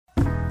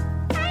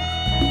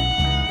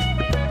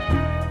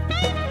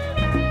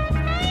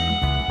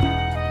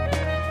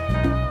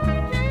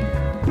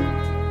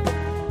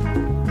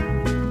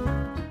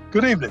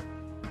Good evening,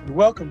 and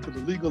welcome to the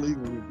Legal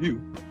Eagle Review,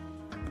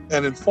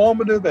 an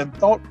informative and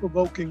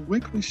thought-provoking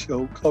weekly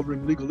show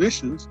covering legal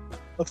issues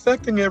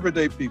affecting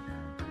everyday people.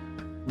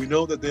 We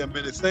know that there are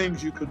many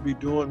things you could be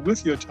doing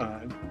with your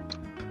time,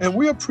 and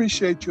we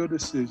appreciate your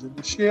decision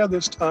to share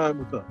this time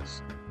with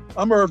us.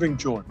 I'm Irving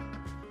Jordan.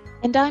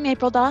 And I'm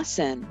April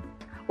Dawson.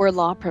 We're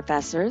law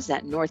professors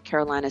at North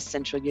Carolina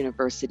Central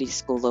University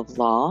School of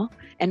Law,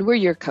 and we're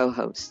your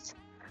co-hosts.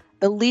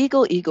 The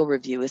Legal Eagle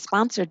Review is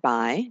sponsored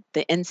by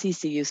the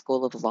NCCU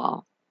School of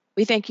Law.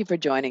 We thank you for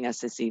joining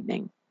us this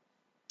evening.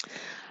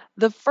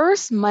 The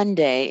first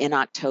Monday in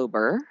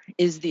October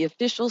is the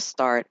official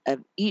start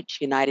of each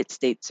United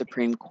States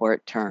Supreme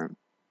Court term.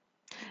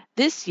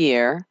 This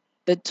year,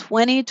 the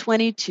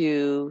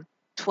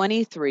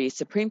 2022-23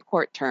 Supreme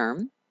Court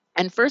term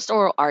and first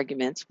oral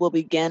arguments will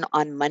begin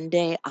on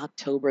Monday,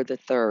 October the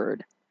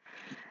 3rd.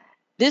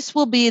 This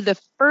will be the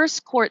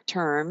first court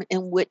term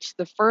in which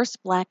the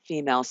first Black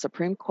female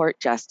Supreme Court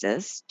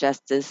Justice,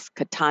 Justice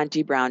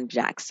Ketanji Brown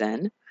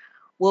Jackson,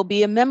 will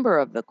be a member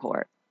of the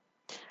court.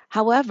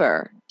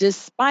 However,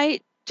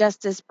 despite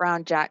Justice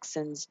Brown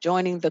Jackson's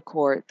joining the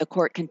court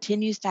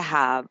continues to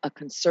have a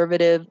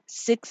conservative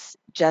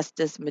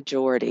 6-justice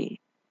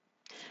majority.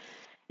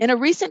 In a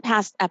recent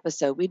past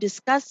episode, we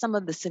discussed some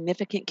of the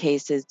significant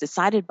cases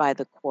decided by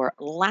the court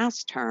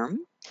last term.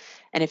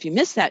 And if you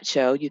missed that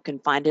show, you can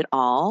find it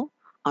all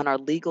on our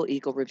Legal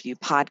Eagle Review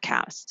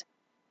podcast.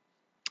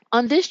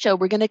 On this show,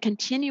 we're going to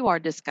continue our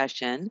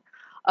discussion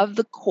of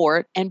the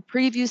court and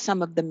preview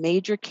some of the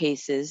major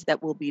cases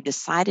that will be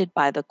decided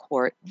by the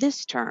court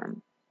this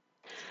term.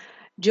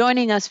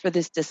 Joining us for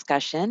this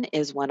discussion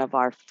is one of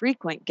our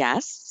frequent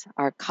guests,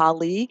 our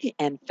colleague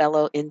and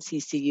fellow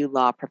NCCU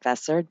law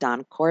professor,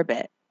 Don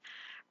Corbett.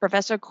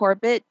 Professor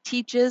Corbett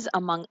teaches,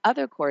 among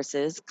other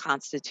courses,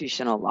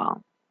 constitutional law.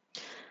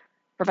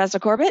 Professor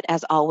Corbett,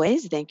 as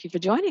always, thank you for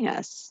joining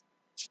us.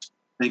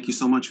 Thank you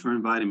so much for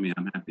inviting me.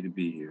 I'm happy to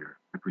be here.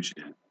 I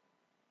appreciate it.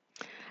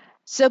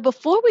 So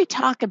before we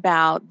talk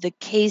about the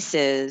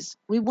cases,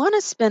 we want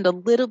to spend a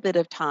little bit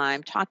of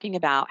time talking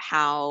about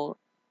how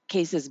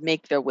cases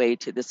make their way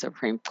to the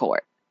Supreme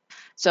Court.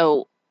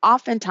 So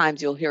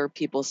oftentimes you'll hear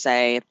people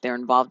say, if they're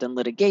involved in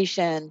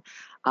litigation,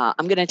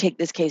 I'm going to take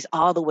this case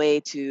all the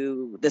way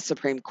to the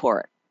Supreme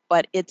Court.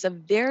 But it's a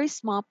very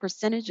small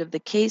percentage of the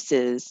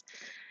cases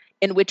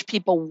in which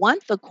people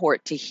want the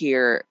court to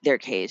hear their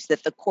case,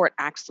 that the court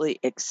actually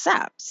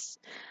accepts.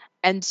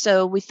 And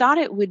so we thought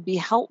it would be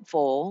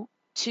helpful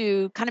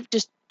to kind of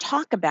just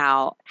talk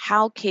about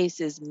how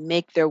cases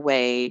make their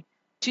way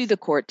to the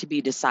court to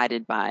be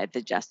decided by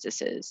the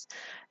justices.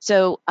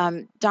 So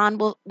Don,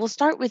 we'll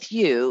start with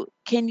you.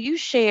 Can you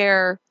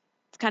share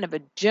kind of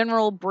a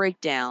general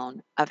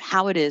breakdown of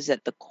how it is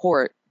that the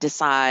court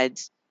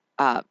decides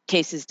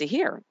cases to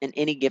hear in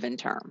any given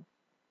term?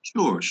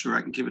 Sure.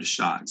 I can give it a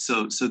shot.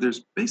 So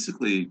there's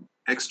basically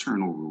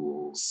external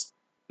rules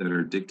that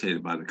are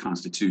dictated by the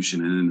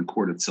Constitution, and then the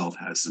court itself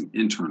has some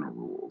internal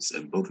rules,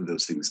 and both of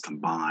those things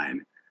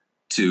combine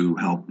to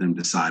help them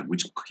decide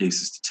which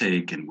cases to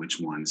take and which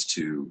ones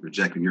to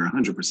reject. And you're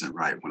 100%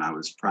 right. When I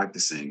was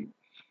practicing,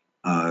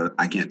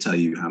 I can't tell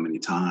you how many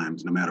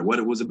times, no matter what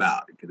it was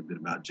about, it could have been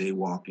about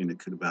jaywalking, it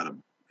could have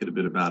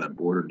been about a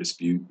border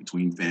dispute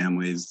between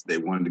families. They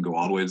wanted to go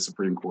all the way to the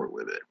Supreme Court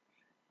with it.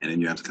 And then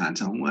you have to kind of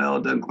tell them, well,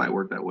 it doesn't quite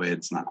work that way.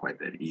 It's not quite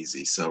that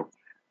easy. So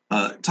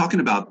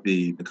talking about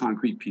the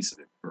concrete piece of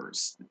it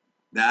first,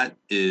 that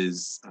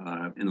is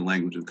in the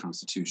language of the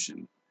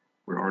Constitution,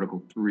 where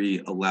Article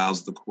 3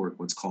 allows the court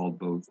what's called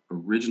both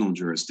original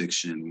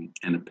jurisdiction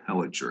and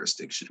appellate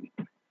jurisdiction.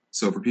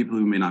 So for people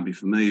who may not be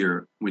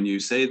familiar, when you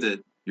say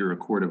that you're a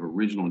court of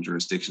original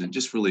jurisdiction, it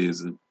just really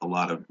is a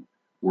lot of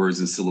words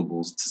and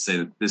syllables to say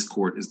that this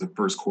court is the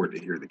first court to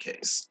hear the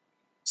case.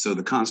 So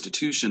the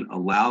Constitution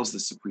allows the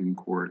Supreme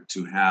Court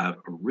to have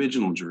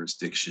original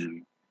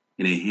jurisdiction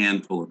in a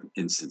handful of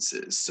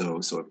instances. So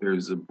if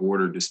there's a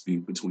border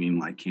dispute between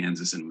like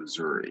Kansas and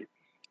Missouri,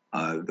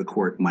 the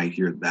court might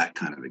hear that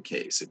kind of a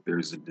case. If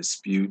there's a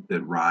dispute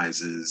that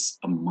rises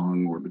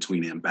among or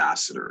between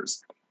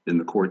ambassadors, then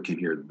the court can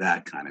hear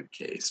that kind of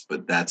case.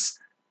 But that's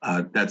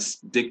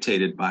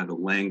dictated by the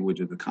language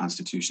of the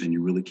Constitution, and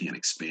you really can't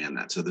expand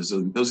that. So those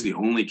are the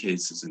only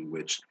cases in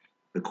which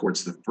the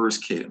court's the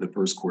first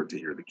court to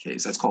hear the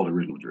case. That's called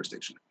original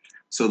jurisdiction.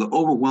 So the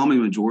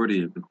overwhelming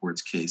majority of the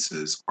court's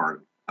cases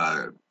are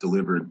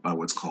delivered by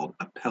what's called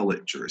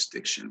appellate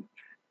jurisdiction.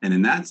 And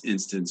in that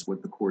instance,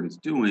 what the court is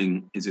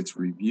doing is it's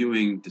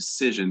reviewing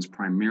decisions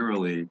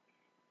primarily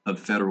of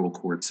federal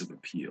courts of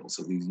appeal.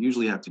 So these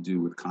usually have to do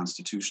with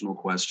constitutional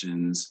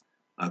questions,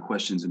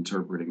 questions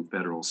interpreting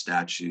federal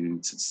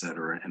statutes, et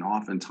cetera. And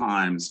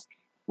oftentimes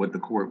what the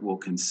court will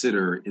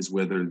consider is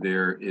whether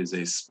there is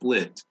a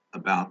split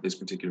about this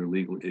particular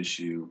legal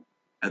issue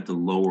at the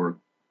lower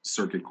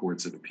circuit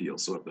courts of appeal.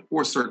 So if the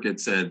Fourth Circuit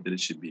said that it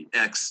should be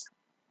X,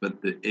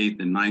 but the Eighth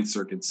and Ninth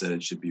Circuit said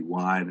it should be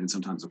Y, then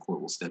sometimes the court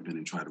will step in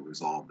and try to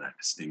resolve that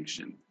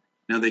distinction.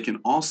 Now, they can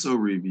also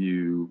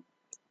review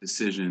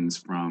decisions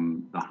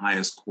from the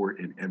highest court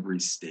in every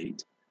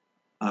state.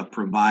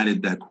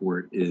 provided that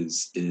court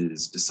is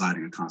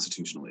deciding a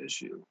constitutional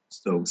issue.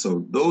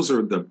 So those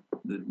are the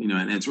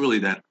and it's really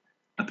that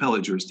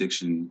appellate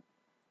jurisdiction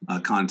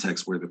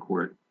context where the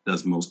court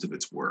does most of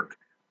its work.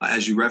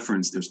 As you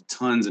referenced, there's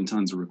tons and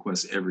tons of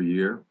requests every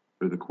year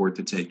for the court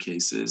to take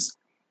cases,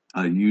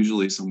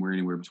 usually somewhere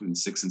anywhere between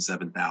 6,000 and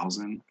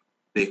 7,000.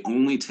 They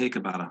only take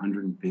about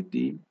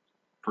 150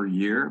 per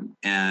year,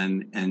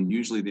 and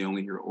usually they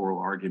only hear oral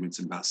arguments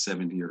in about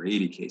 70 or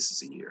 80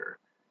 cases a year.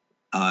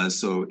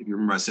 So if you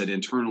remember, I said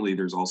internally,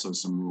 there's also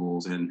some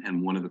rules,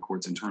 and one of the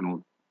court's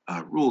internal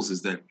rules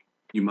is that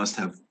you must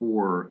have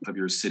 4 of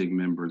your sitting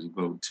members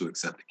vote to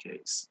accept a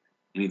case.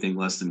 Anything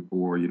less than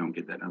 4, you don't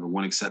get that. Now, the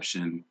one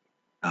exception,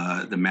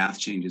 the math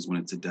changes when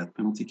it's a death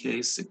penalty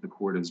case. If the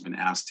court has been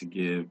asked to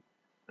give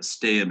a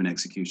stay of an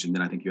execution,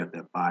 then I think you have to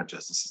have 5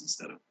 justices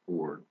instead of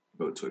 4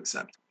 vote to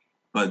accept.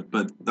 But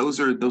those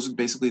are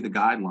basically the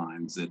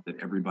guidelines that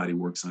everybody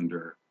works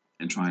under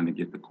in trying to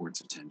get the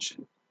court's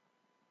attention.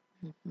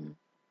 Mm-hmm.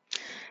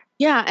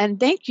 Yeah, and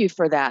thank you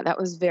for that. That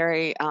was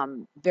very,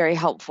 very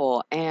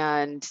helpful.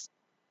 And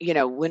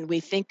when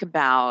we think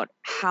about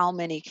how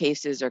many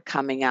cases are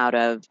coming out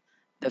of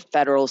the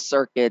federal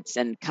circuits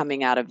and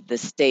coming out of the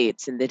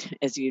states, and that,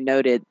 as you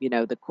noted,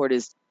 the court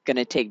is going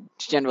to take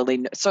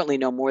certainly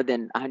no more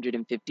than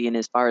 150, and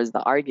as far as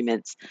the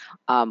arguments,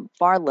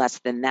 far less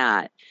than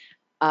that.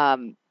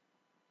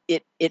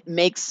 It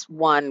makes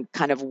one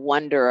kind of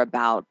wonder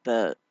about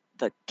the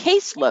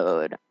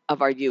caseload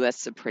of our U.S.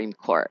 Supreme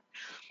Court.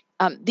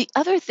 The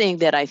other thing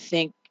that I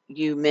think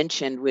you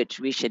mentioned, which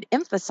we should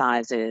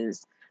emphasize,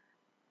 is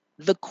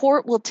the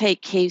court will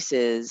take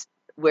cases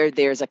where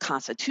there's a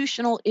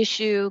constitutional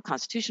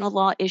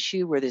law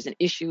issue, where there's an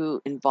issue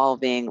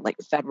involving like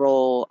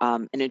federal,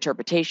 an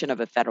interpretation of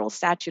a federal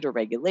statute or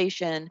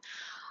regulation.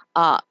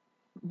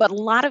 But a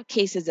lot of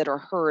cases that are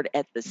heard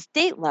at the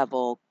state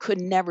level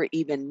could never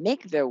even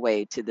make their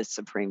way to the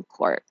Supreme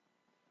Court.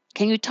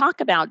 Can you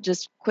talk about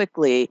just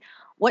quickly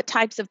what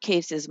types of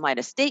cases might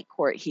a state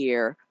court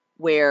hear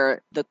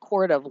where the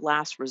court of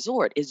last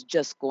resort is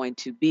just going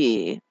to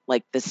be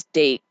like the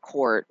state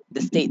court,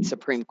 the state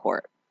Supreme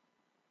Court?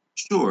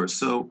 Sure.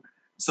 So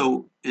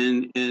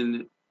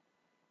in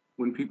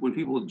when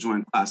people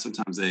join class,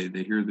 sometimes they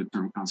hear the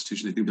term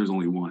constitution, they think there's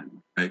only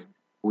one, right?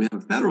 We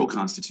have a federal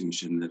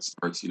constitution that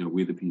starts,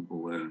 we the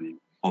people, and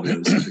all the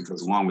other stuff that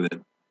goes along with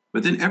it.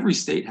 But then every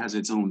state has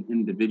its own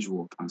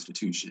individual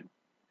constitution.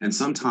 And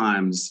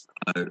sometimes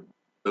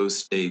those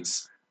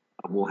states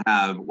will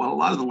have, a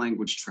lot of the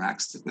language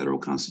tracks the federal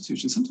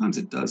constitution, sometimes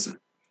it doesn't.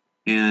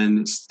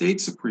 And state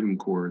Supreme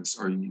Courts,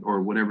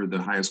 or whatever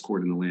the highest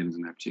court in the land is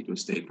in that particular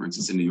state, for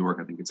instance, in New York,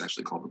 I think it's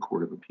actually called the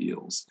Court of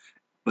Appeals.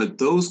 But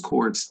those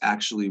courts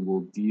actually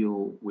will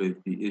deal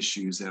with the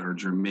issues that are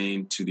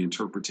germane to the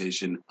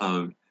interpretation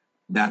of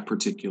that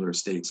particular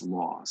state's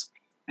laws.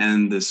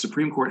 And the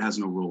Supreme Court has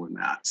no role in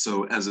that.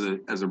 So as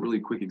a really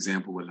quick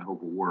example, what I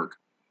hope will work,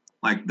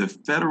 like the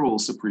federal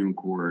Supreme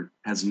Court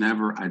has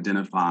never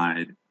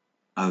identified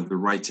the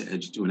right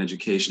to an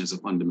education as a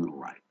fundamental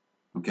right,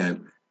 okay?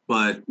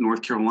 But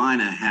North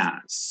Carolina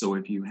has. So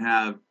if you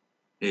have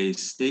a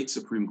state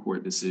Supreme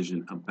Court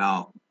decision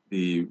about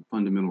the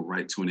fundamental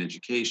right to an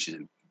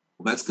education,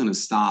 well, that's going to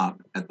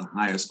stop at the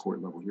highest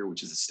court level here,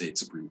 which is the state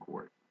Supreme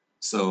Court.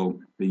 So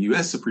the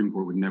U.S. Supreme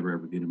Court would never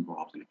ever get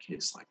involved in a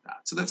case like that.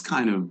 So that's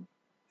kind of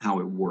how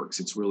it works.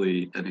 It's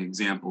really an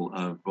example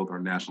of both our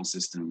national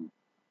system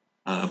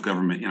of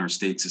government and our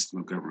state system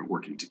of government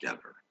working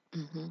together.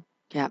 Mm-hmm.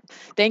 Yeah,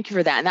 thank you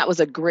for that. And that was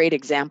a great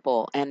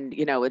example. And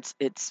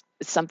it's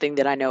something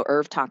that I know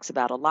Irv talks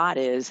about a lot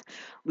is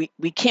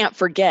we can't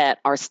forget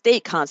our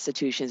state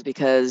constitutions,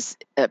 because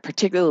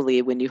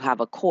particularly when you have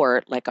a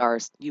court like our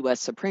U.S.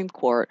 Supreme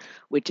Court,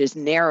 which is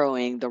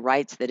narrowing the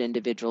rights that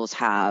individuals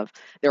have,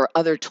 there are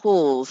other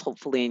tools,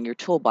 hopefully in your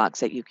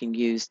toolbox, that you can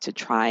use to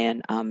try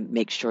and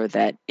make sure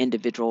that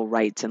individual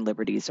rights and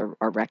liberties are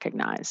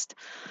recognized.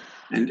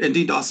 And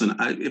Dee Dawson,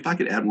 if I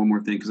could add one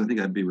more thing, because I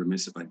think I'd be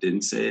remiss if I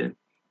didn't say it.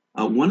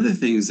 One of the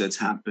things that's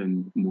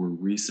happened more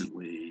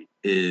recently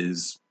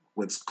is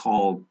what's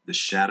called the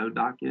shadow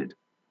docket,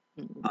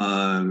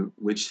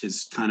 which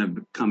has kind of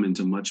come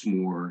into much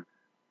more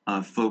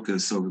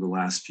focus over the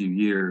last few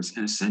years.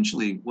 And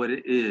essentially what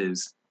it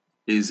is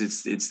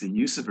it's the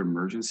use of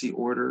emergency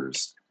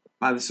orders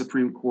by the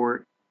Supreme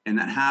Court, and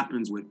that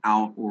happens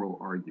without oral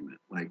argument.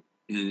 Like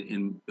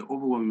in the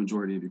overwhelming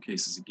majority of your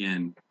cases,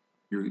 again,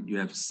 you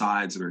have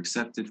sides that are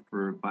accepted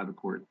by the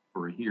court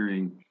for a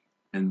hearing,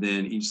 and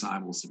then each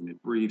side will submit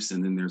briefs,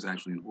 and then there's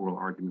actually an oral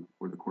argument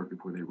before the court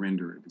before they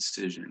render a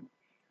decision.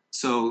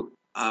 So,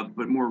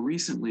 but more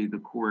recently, the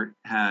court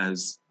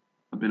has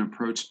been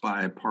approached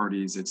by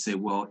parties that say,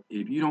 well,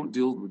 if you don't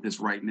deal with this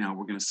right now,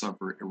 we're going to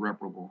suffer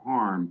irreparable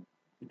harm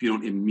if you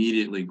don't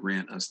immediately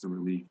grant us the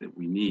relief that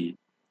we need.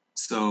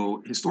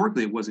 So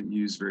historically, it wasn't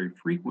used very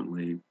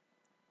frequently,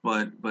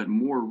 but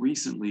more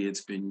recently,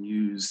 it's been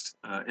used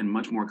in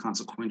much more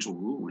consequential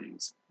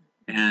rulings,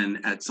 and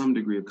at some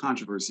degree of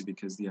controversy,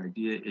 because the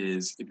idea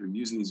is if you're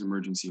using these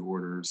emergency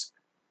orders,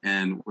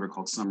 and what are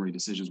called summary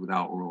decisions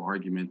without oral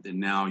argument, then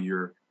now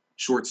you're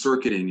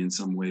short-circuiting in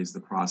some ways the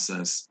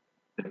process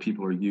that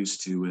people are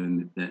used to,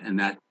 and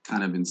that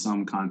kind of in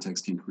some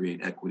context can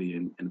create equity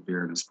and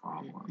fairness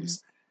problems.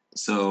 Mm-hmm.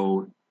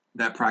 So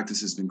that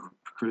practice has been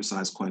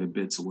criticized quite a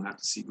bit, so we'll have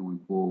to see going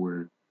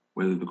forward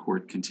whether the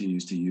court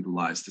continues to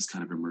utilize this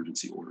kind of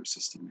emergency order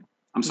system.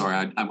 I'm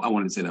sorry, I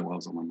wanted to say that while it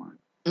was on my mind.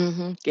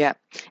 Mm-hmm. Yeah.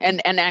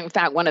 And in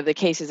fact, one of the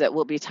cases that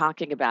we'll be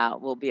talking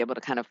about, we'll be able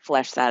to kind of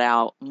flesh that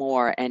out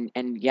more. And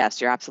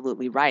yes, you're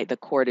absolutely right. The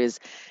court is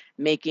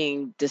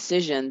making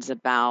decisions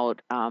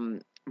about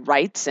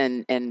rights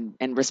and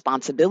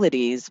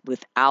responsibilities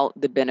without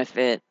the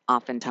benefit,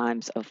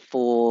 oftentimes, of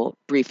full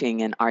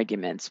briefing and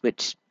arguments,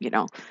 which,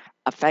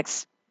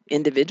 affects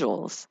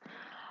individuals.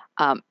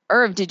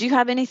 Irv, did you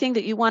have anything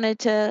that you wanted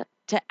to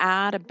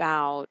add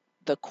about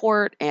the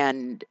court?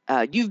 And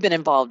you've been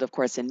involved, of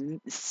course,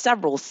 in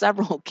several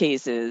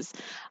cases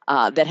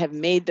that have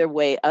made their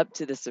way up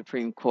to the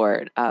Supreme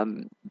Court,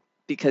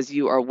 because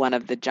you are one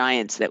of the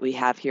giants that we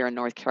have here in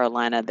North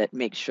Carolina that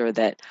make sure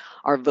that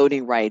our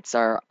voting rights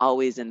are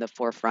always in the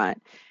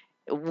forefront.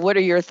 What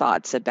are your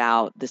thoughts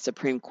about the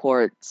Supreme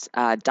Court's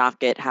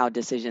docket, how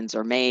decisions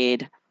are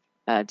made,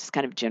 just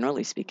kind of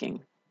generally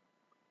speaking?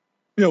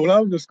 Yeah, well, I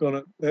was just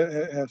going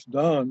to ask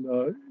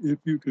Don if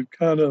you could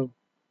kind of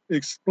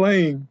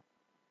explain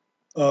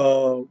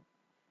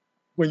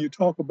when you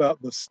talk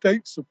about the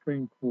state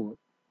Supreme Court,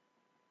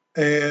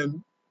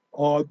 and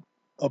are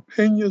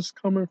opinions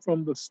coming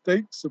from the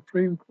state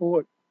Supreme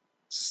Court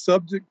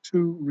subject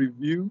to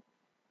review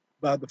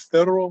by the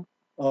federal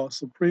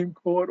Supreme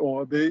Court,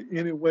 or are they in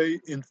any way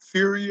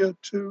inferior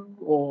to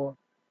or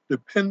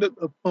dependent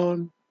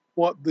upon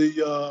what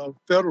the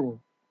federal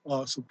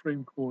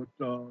Supreme Court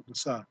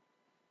decides?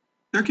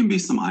 There can be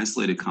some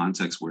isolated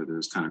contexts where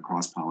there's kind of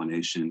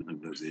cross-pollination of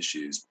those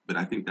issues, but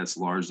I think that's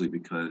largely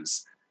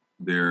because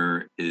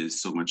there is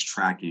so much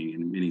tracking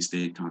in many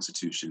state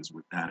constitutions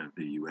with that of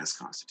the U.S.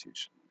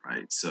 Constitution,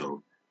 right?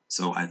 So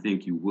I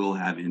think you will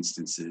have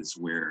instances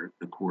where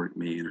the court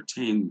may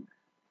entertain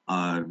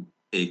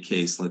a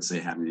case, let's say,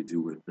 having to do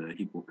with the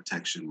equal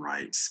protection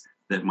rights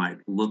that might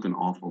look an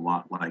awful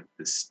lot like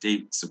the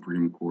state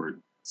Supreme Court's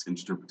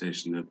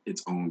interpretation of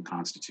its own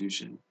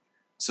constitution.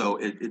 So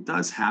it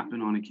does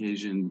happen on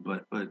occasion,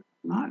 but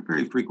not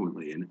very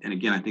frequently. And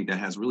again, I think that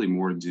has really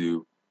more to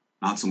do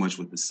not so much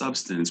with the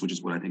substance, which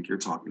is what I think you're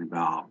talking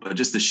about, but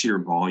just the sheer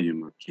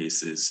volume of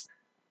cases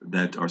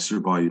that are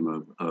sheer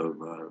volume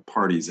of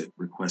parties that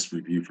request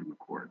review from the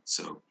court.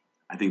 So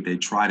I think they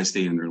try to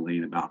stay in their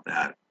lane about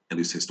that. At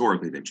least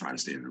historically, they try to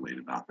stay in their lane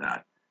about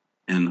that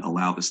and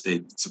allow the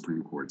state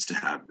Supreme Courts to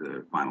have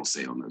the final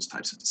say on those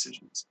types of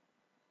decisions.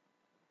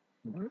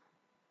 Mm-hmm.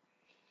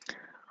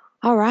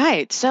 All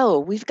right, so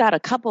we've got a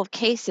couple of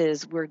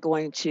cases we're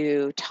going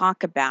to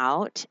talk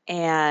about,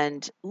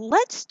 and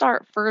let's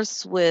start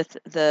first with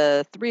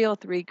the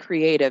 303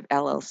 Creative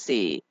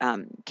LLC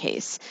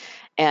case.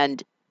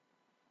 And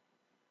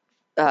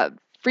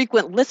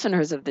frequent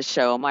listeners of the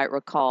show might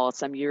recall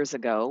some years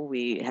ago,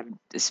 we have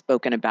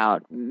spoken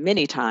about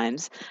many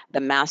times the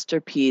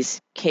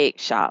Masterpiece Cake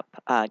Shop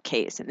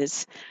case, and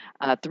this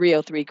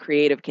 303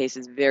 Creative case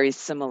is very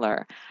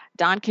similar.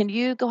 Don, can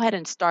you go ahead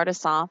and start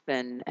us off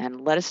and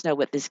let us know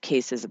what this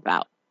case is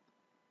about?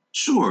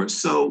 Sure.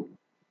 So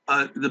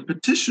the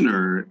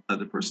petitioner,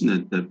 the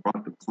person that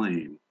brought the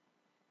claim,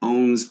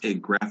 owns a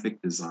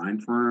graphic design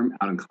firm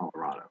out in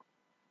Colorado.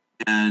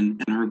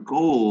 And her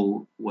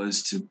goal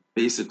was to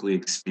basically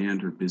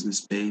expand her business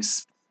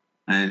base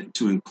and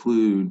to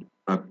include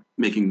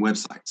making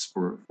websites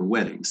for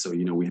weddings. So,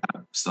 we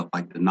have stuff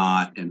like The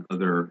Knot and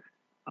other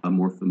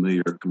more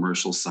familiar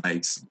commercial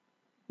sites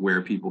where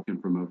people can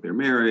promote their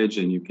marriage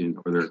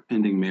or their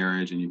pending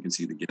marriage, and you can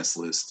see the guest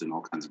list and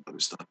all kinds of other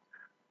stuff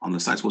on the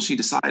sites. Well, she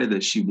decided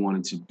that she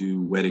wanted to do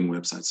wedding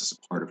websites as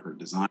a part of her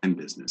design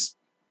business.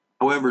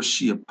 However,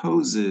 she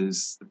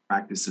opposes the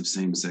practice of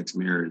same-sex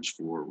marriage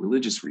for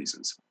religious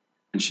reasons,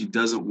 and she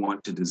doesn't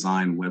want to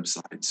design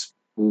websites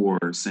for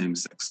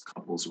same-sex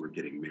couples who are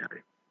getting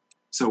married.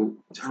 So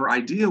her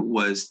idea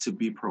was to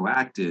be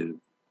proactive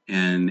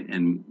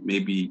and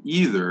maybe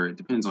either, it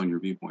depends on your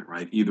viewpoint,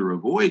 right? Either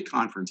avoid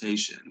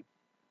confrontation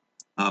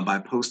by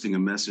posting a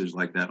message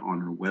like that on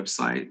her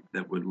website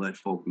that would let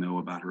folk know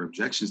about her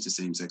objections to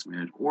same-sex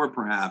marriage, or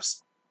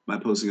perhaps by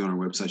posting on her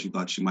website, she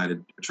thought she might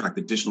attract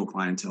additional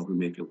clientele who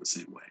may feel the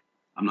same way.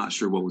 I'm not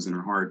sure what was in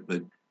her heart,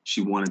 but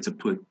she wanted to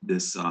put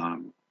this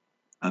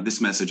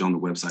this message on the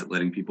website,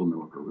 letting people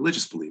know of her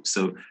religious beliefs.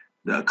 So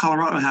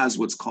Colorado has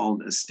what's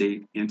called a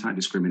state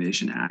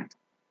anti-discrimination act,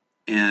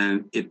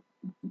 and it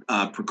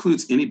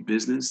precludes any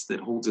business that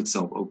holds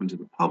itself open to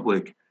the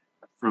public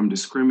from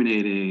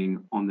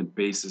discriminating on the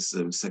basis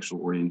of sexual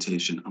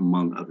orientation,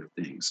 among other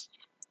things.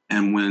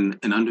 And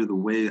under the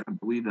way I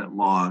believe that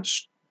law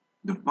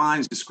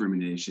defines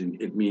discrimination,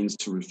 it means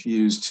to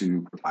refuse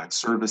to provide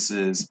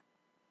services,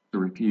 to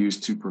refuse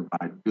to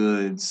provide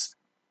goods,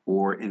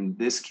 or in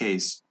this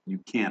case, you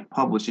can't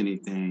publish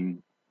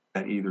anything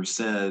that either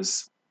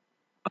says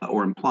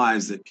or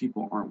implies that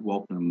people aren't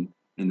welcome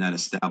in that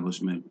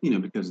establishment,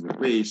 because of their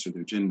race or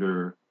their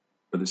gender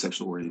or their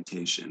sexual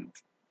orientation.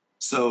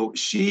 So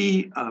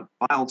she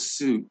filed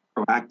suit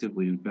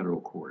proactively in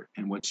federal court.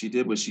 And what she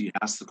did was she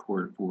asked the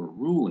court for a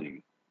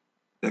ruling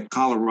that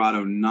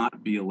Colorado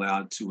not be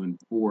allowed to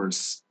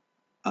enforce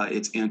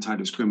its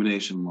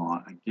anti-discrimination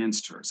law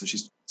against her. So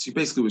she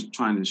basically was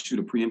trying to shoot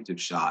a preemptive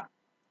shot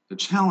to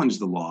challenge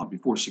the law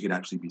before she could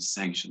actually be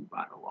sanctioned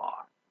by the law.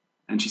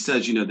 And she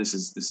says, this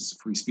is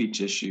a free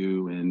speech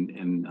issue,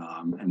 and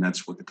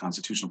that's what the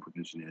constitutional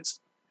provision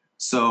is.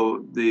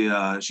 So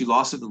she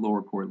lost at the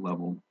lower court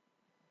level,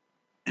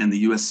 and the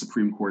U.S.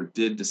 Supreme Court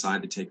did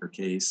decide to take her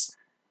case.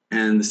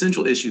 And the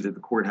central issue that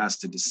the court has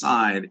to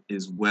decide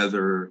is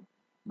whether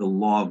the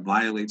law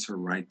violates her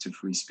right to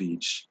free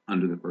speech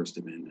under the First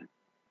Amendment.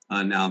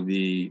 Now,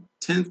 the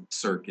 10th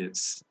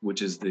Circuits,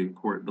 which is the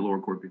lower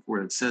court before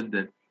it, said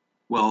that,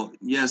 well,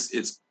 yes,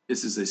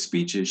 this is a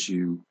speech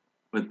issue,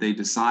 but they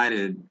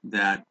decided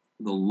that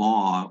the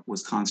law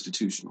was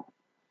constitutional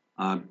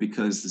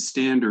because the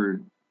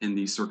standard in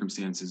these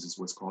circumstances is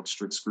what's called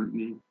strict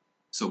scrutiny.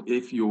 So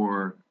if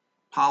your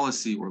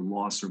policy or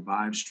law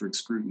survives strict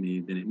scrutiny,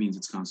 then it means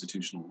it's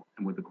constitutional.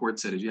 And what the court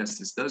said is, yes,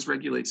 this does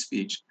regulate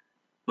speech,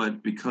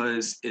 but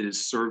because it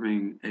is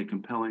serving a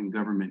compelling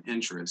government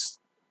interest,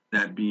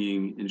 that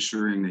being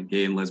ensuring that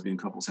gay and lesbian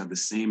couples have the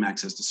same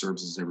access to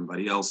services as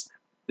everybody else,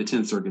 the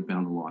 10th Circuit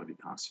found the law to be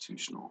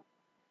constitutional.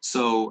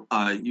 So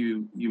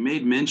you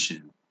made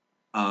mention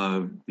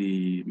of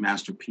the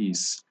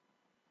Masterpiece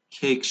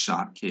cake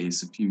shop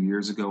case a few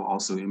years ago,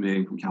 also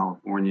emanating from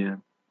California.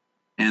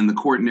 And the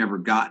court never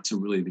got to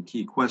really the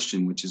key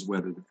question, which is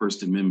whether the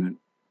First Amendment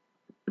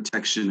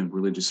protection of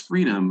religious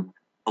freedom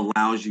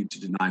allows you to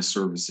deny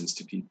services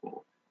to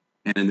people.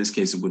 And in this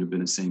case, it would have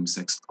been a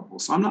same-sex couple.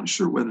 So I'm not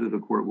sure whether the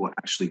court will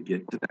actually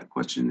get to that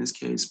question in this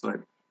case,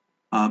 but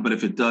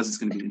if it does, it's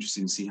going to be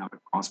interesting to see how it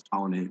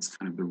cross-pollinates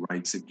kind of the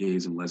rights of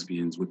gays and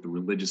lesbians with the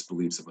religious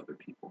beliefs of other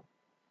people.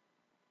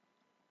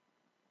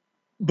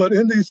 But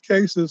in these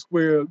cases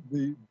where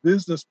the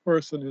business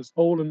person is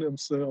holding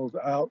themselves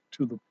out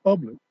to the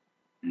public,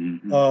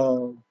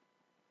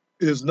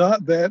 is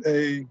not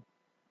that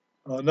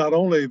not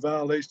only a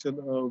violation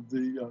of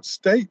the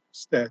state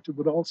statute,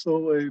 but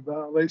also a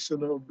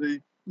violation of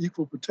the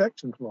Equal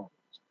Protection Clause?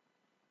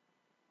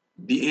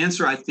 The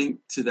answer, I think,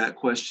 to that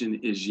question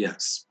is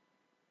yes.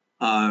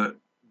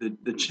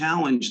 The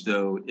challenge,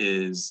 though,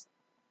 is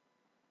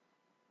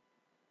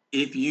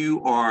if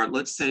you are,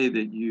 let's say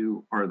that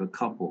you are the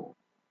couple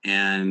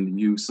and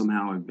you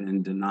somehow have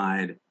been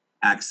denied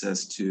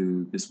access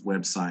to this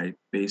website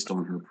based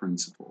on her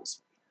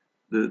principles.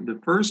 The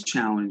first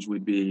challenge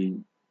would be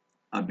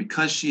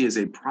because she is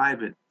a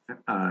private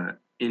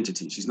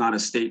entity, she's not a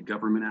state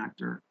government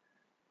actor,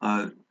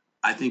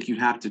 I think you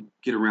have to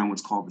get around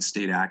what's called the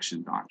state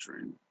action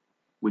doctrine,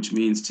 which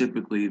means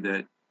typically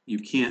that you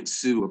can't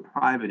sue a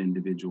private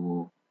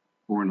individual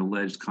for an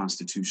alleged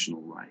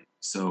constitutional right.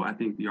 So I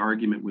think the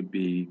argument would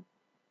be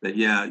that,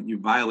 yeah, you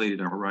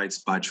violated our rights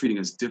by treating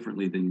us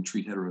differently than you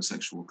treat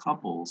heterosexual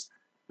couples.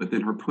 But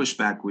then her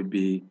pushback would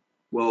be,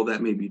 well,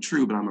 that may be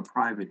true, but I'm a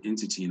private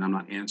entity and I'm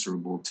not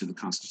answerable to the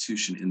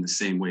Constitution in the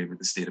same way that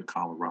the state of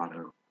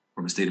Colorado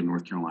or the state of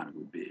North Carolina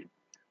would be.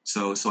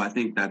 So I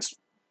think that's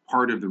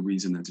part of the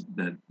reason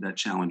that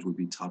challenge would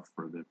be tough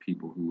for the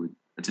people who would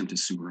attempt to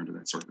sue her under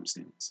that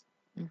circumstance.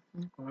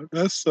 All right,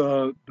 that's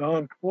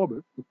Don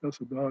Corbett,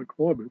 Professor Don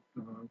Corbett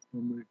from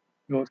the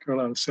North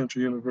Carolina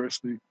Central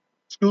University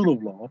School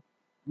of Law.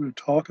 We're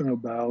talking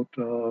about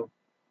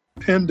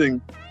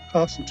pending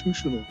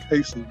constitutional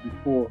cases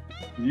before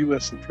the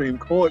U.S. Supreme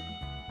Court.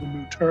 The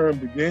new term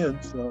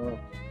begins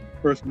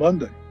first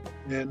Monday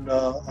in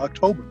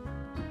October.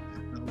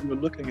 And we're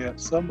looking at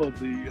some of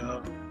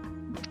the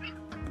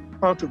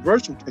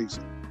controversial cases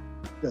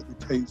that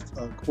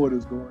the court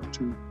is going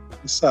to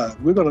decide.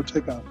 We're going to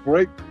take our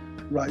break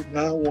right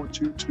now. I want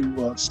you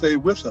to stay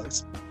with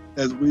us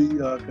as we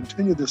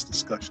continue this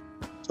discussion.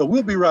 So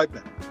we'll be right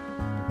back.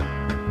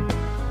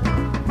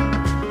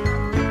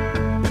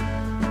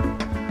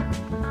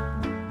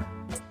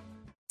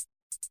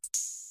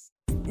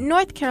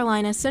 North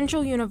Carolina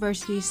Central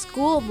University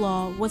School of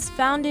Law was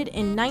founded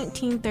in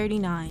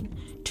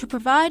 1939 to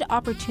provide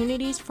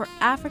opportunities for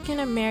African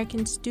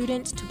American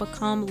students to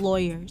become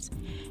lawyers.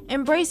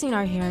 Embracing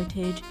our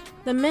heritage,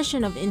 the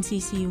mission of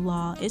NCCU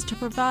Law is to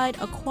provide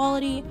a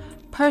quality,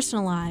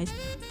 personalized,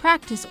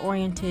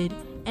 practice-oriented,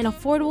 and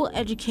affordable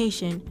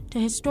education to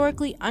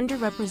historically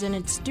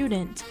underrepresented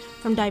students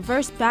from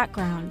diverse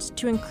backgrounds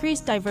to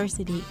increase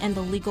diversity in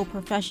the legal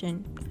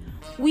profession.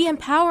 We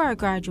empower our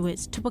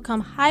graduates to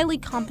become highly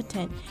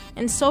competent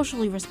and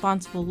socially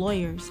responsible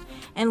lawyers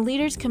and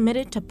leaders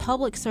committed to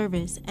public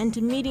service and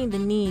to meeting the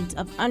needs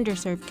of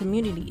underserved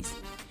communities.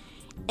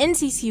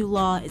 NCCU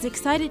Law is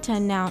excited to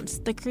announce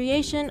the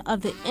creation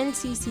of the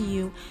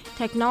NCCU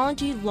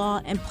Technology,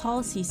 Law, and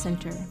Policy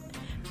Center,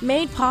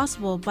 made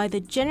possible by the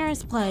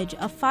generous pledge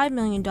of $5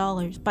 million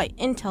by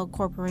Intel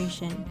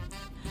Corporation.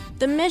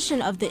 The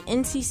mission of the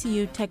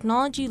NCCU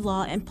Technology,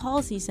 Law, and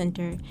Policy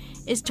Center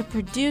is to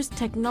produce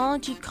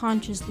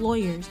technology-conscious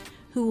lawyers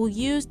who will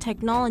use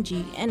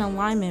technology in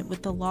alignment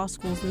with the law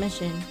school's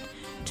mission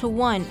to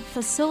 1.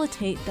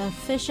 Facilitate the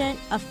efficient,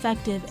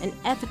 effective, and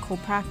ethical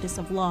practice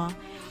of law,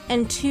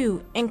 and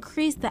 2.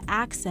 Increase the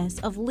access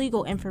of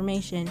legal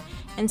information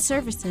and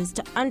services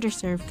to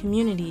underserved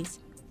communities.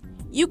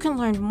 You can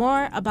learn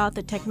more about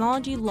the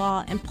Technology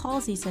Law and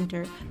Policy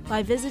Center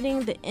by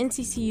visiting the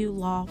NCCU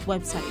Law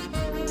website.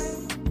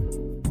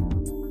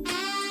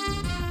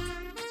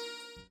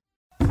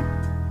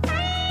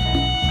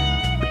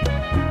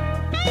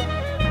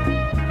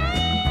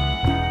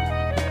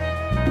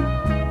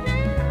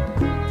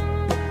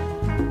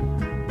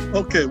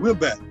 Okay, we're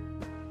back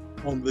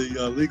on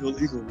the Legal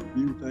Eagle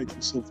Review. Thank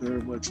you so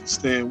very much for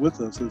staying with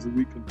us as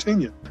we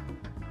continue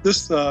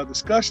this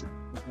discussion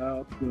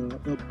about the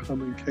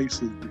upcoming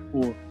cases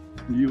before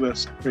the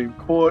U.S. Supreme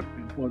Court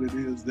and what it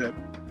is that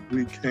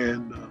we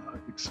can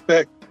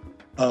expect.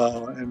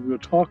 And we're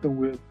talking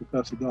with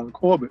Professor Don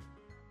Corbett,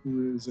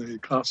 who is a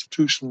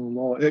constitutional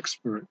law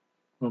expert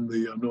from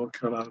the North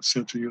Carolina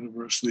Central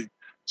University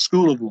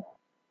School of Law.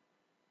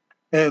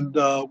 And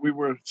we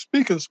were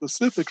speaking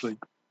specifically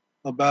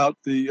about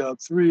the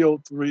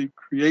 303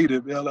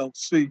 Creative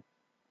LLC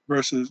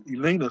versus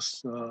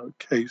Elena's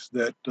case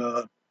that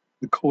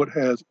the court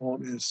has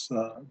on its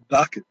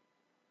docket.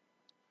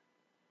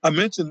 I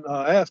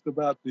asked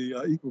about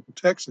the Equal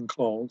Protection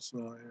Clause,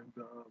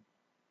 and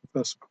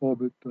Professor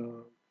Corbett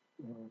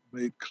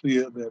made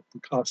clear that the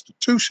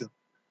Constitution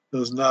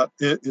is not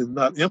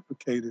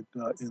implicated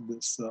in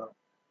this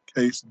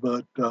case,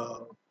 but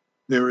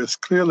there is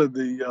clearly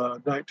the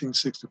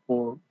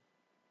 1964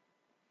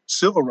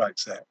 Civil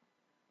Rights Act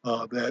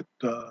that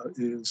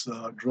is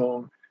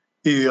drawn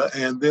here,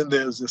 and then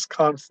there's this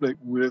conflict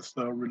with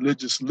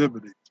religious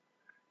liberties.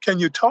 Can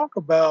you talk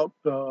about,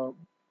 kind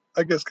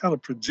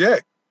of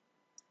project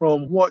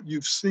from what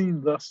you've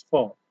seen thus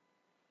far,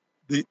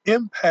 the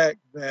impact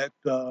that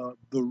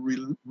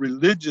the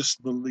religious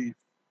belief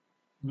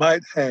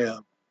might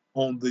have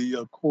on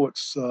the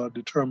court's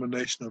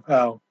determination of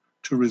how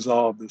to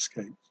resolve this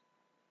case?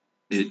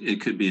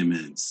 It could be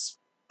immense.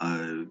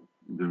 The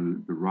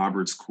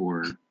Roberts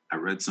Court, I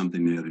read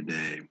something the other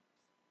day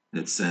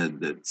that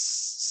said that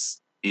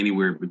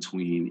anywhere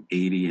between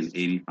 80 and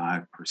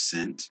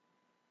 85%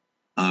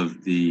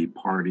 of the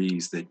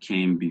parties that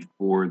came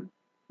before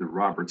the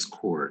Roberts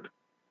Court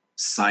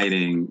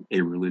citing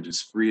a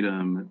religious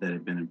freedom that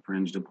had been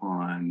infringed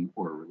upon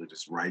or a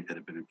religious right that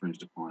had been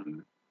infringed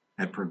upon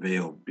had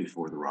prevailed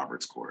before the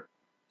Roberts Court.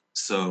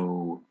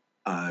 So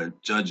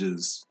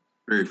judges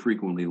very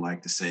frequently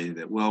like to say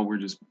that, well,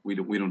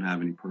 we don't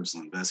have any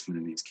personal investment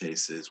in these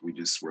cases.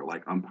 We're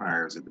like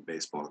umpires at the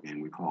baseball game.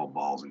 We call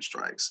balls and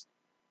strikes.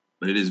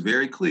 But it is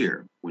very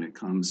clear when it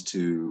comes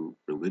to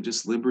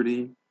religious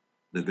liberty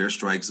that their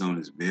strike zone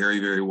is very,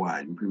 very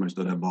wide. You pretty much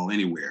throw that ball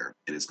anywhere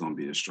and it's going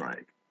to be a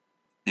strike.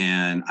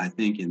 And I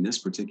think in this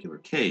particular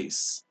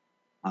case,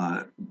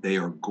 they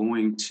are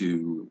going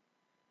to,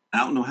 I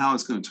don't know how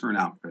it's going to turn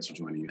out, Professor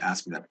Joyner. You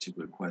asked me that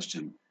particular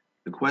question.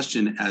 The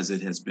question as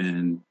it has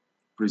been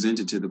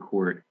presented to the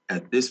court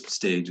at this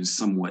stage is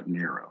somewhat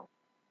narrow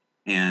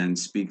and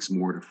speaks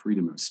more to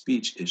freedom of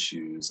speech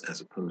issues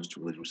as opposed to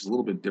religion, which is a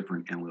little bit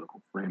different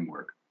analytical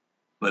framework.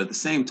 But at the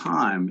same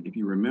time, if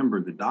you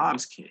remember the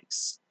Dobbs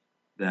case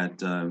that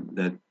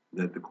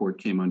the court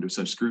came under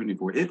such scrutiny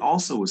for, it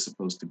also was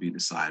supposed to be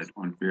decided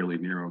on fairly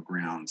narrow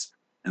grounds.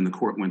 And the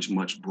court went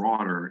much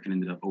broader and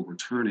ended up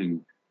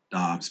overturning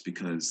Dobbs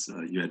because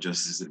you had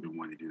justices that have been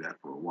wanting to do that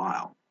for a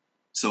while.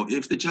 So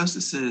if the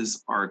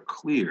justices are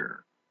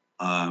clear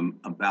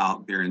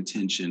about their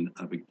intention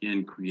of,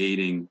 again,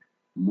 creating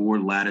more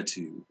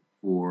latitude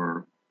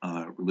for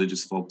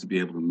religious folk to be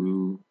able to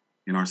move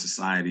in our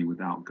society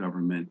without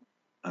government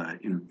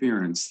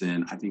interference,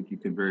 then I think you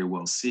could very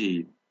well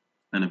see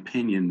an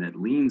opinion that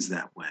leans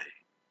that way,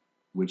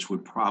 which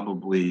would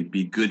probably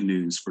be good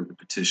news for the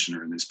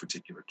petitioner in this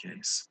particular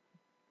case.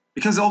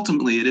 Because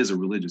ultimately it is a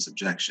religious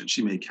objection.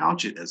 She may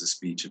couch it as a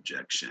speech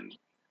objection,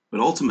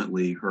 but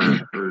ultimately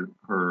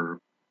her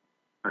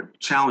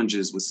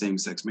challenges with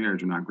same-sex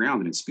marriage are not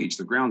grounded in speech,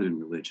 they're grounded in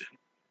religion.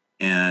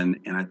 And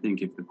I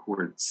think if the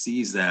court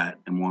sees that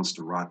and wants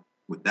to rock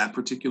with that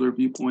particular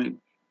viewpoint,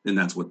 then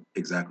that's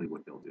exactly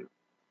what they'll do.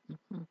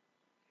 Mm-hmm.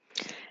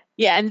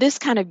 Yeah, and this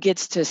kind of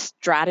gets to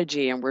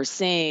strategy, and we're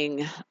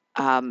seeing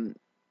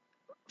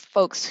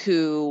folks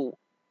who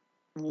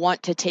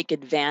want to take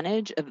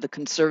advantage of the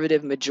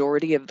conservative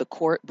majority of the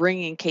court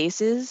bringing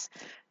cases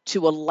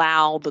to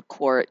allow the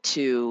court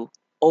to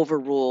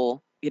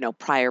overrule,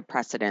 prior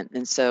precedent.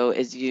 And so,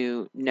 as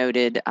you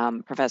noted,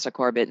 Professor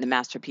Corbett, in the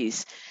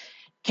Masterpiece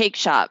Cake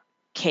Shop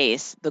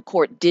case, the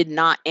court did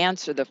not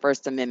answer the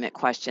First Amendment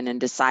question and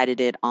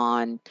decided it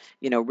on,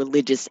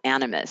 religious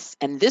animus.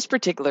 And this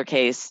particular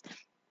case,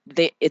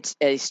 it's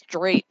a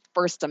straight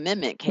First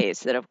Amendment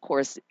case that, of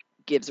course,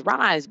 gives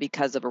rise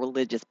because of a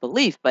religious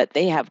belief, but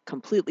they have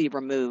completely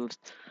removed,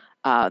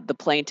 the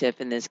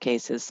plaintiff in this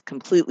case has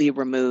completely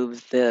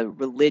removed the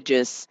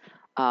religious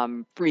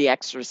free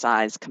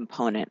exercise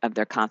component of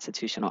their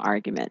constitutional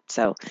argument.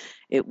 So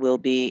it will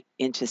be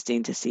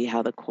interesting to see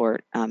how the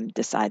court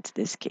decides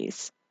this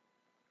case.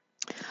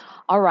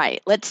 All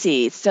right, let's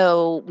see.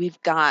 So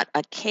we've got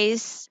a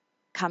case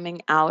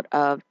coming out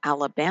of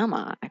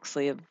Alabama,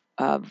 actually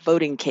a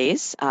voting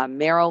case,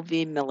 Merrill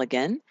v.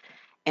 Milligan.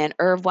 And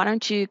Irv, why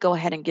don't you go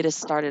ahead and get us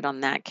started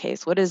on that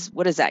case? What is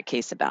that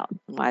case about?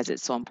 Why is it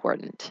so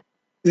important?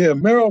 Yeah,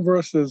 Merrill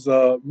versus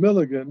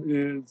Milligan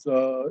is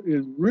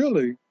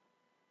really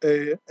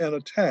an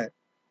attack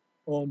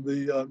on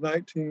the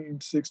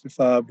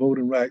 1965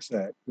 Voting Rights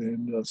Act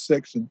in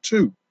Section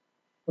 2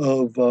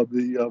 of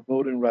the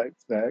Voting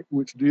Rights Act,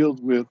 which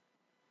deals with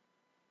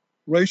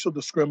racial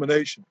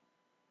discrimination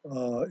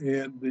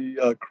in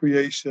the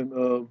creation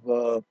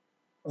of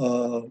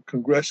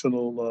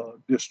congressional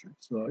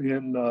districts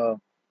in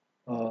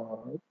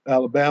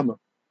Alabama.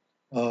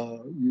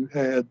 You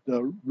had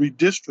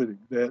redistricting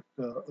that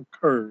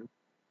occurred.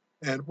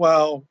 And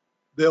while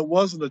there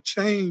wasn't a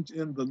change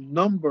in the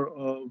number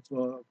of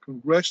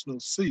congressional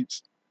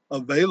seats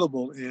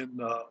available in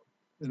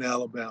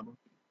Alabama,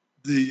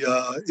 the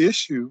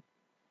issue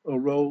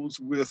arose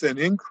with an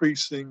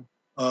increasing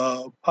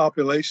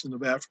population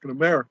of African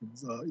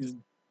Americans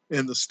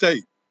in the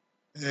state.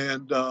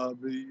 And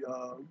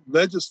the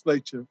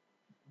legislature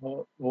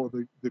or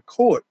the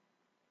court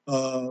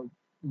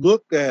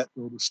looked at,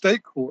 or the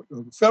state court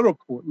or the federal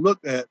court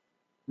looked at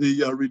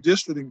the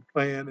redistricting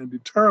plan and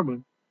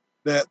determined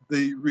that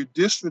the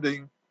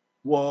redistricting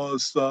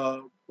was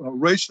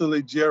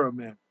racially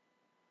gerrymandered.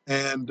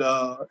 And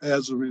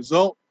as a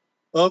result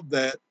of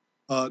that,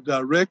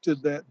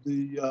 directed that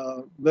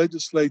the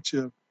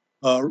legislature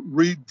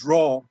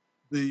redraw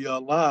the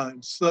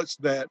lines such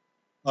that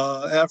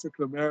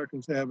African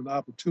Americans have an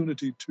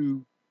opportunity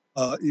to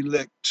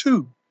elect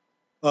two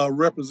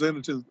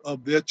representatives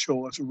of their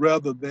choice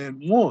rather than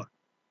one.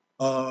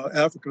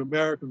 African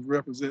Americans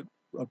represent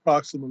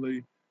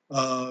approximately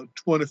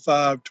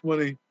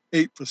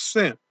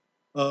 28%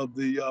 of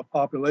the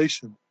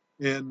population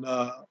in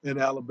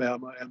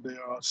Alabama, and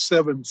there are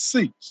 7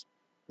 seats.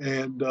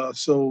 And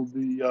so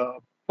the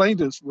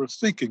plaintiffs were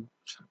seeking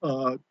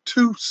 2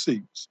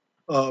 seats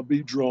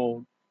be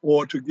drawn,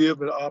 or to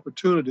give an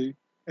opportunity.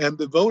 And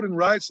the Voting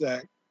Rights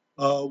Act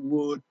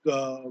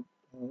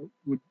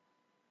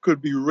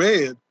could be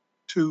read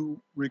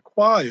to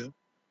require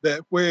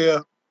that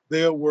where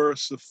there were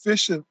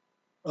sufficient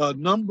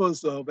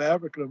numbers of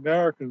African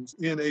Americans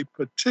in a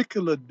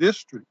particular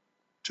district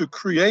to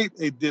create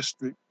a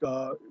district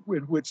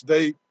in which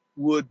they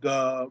would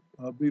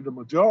be the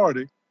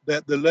majority,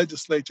 that the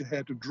legislature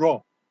had to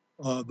draw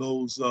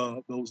those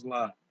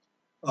lines.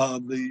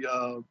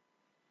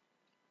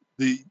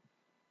 The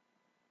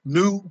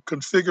new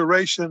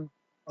configuration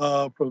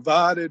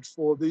provided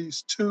for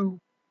these two.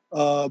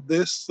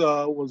 This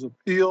was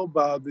appealed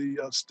by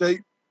the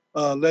state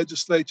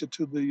legislature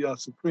to the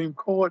Supreme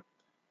Court.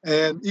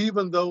 And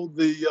even though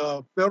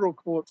the federal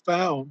court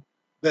found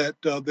that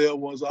there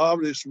was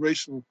obvious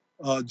racial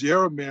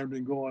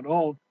gerrymandering going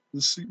on,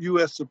 the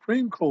U.S.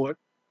 Supreme Court,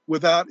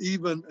 without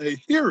even a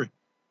hearing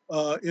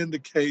in the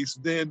case,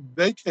 then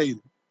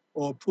vacated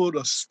or put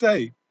a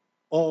stay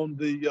on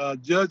the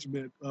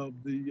judgment of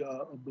the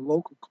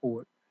local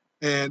court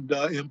and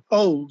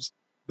imposed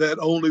that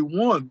only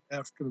one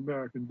African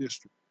American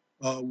district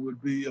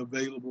would be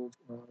available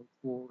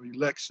for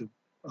election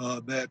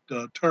that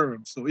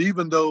term. So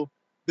even though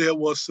there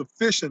was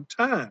sufficient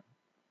time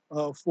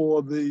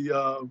for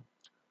the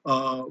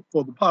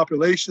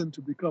population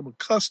to become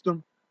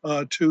accustomed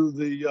to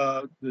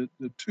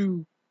the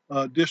two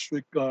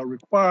district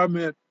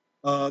requirement,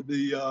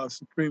 the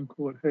Supreme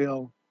Court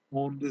held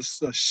on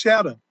this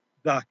shadow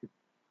docket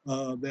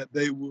that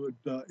they would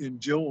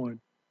enjoin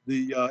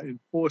the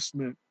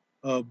enforcement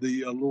of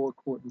the lower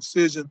court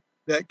decision.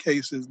 That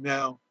case is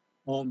now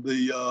on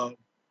the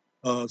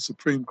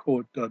Supreme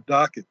Court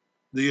docket.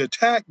 The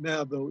attack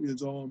now, though,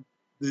 is on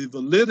the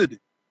validity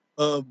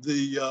of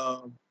the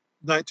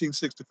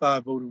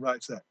 1965 Voting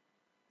Rights Act.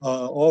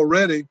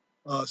 Already,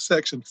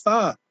 Section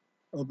 5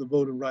 of the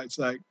Voting Rights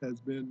Act has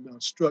been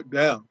struck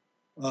down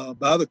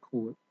by the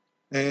court.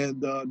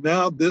 And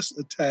now this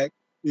attack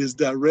is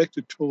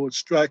directed towards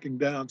striking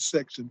down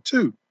Section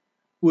 2,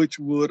 which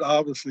would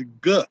obviously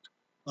gut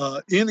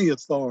any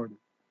authority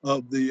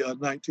of the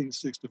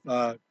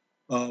 1965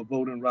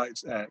 Voting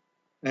Rights Act.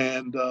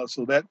 And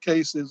so that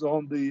case is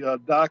on the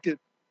docket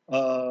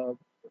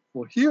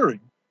for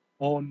hearing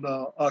on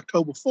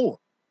October 4th,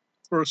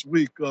 first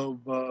week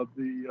of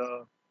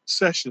the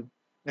session.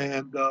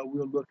 And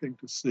we're looking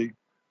to see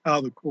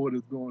how the court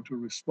is going to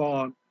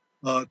respond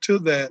to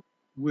that,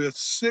 with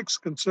 6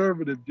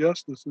 conservative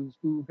justices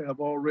who have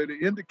already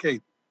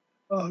indicated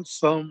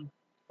some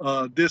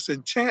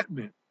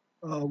disenchantment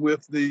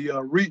with the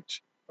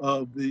reach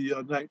of the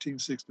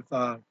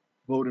 1965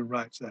 Voting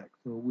Rights Act.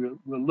 So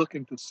we're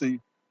looking to see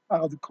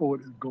how the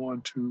court is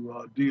going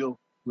to deal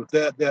with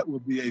that. That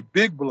would be a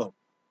big blow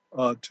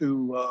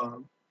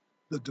to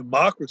the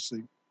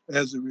democracy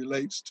as it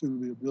relates to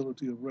the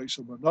ability of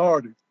racial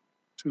minorities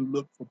to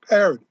look for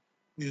parity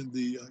in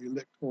the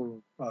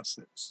electoral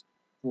process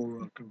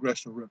for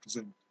congressional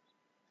representatives.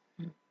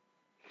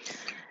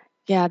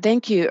 Yeah,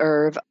 thank you,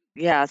 Irv.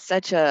 Yeah,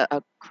 such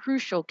a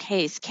crucial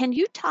case. Can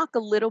you talk a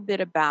little bit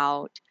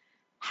about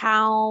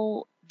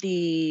how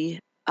the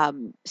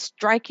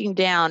striking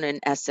down, in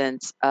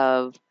essence,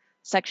 of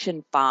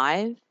Section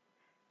 5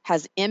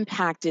 has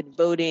impacted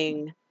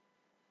voting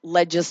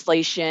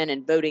legislation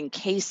and voting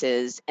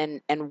cases,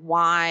 and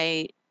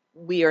why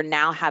we are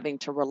now having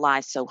to rely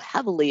so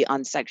heavily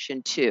on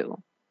Section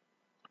 2?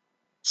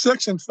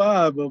 Section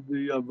 5 of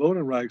the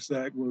Voting Rights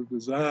Act was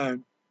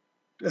designed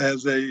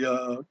as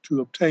to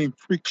obtain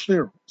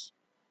pre-clearance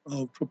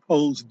of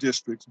proposed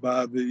districts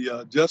by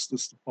the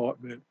Justice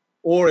Department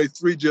or a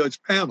three-judge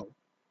panel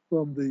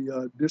from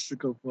the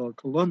District of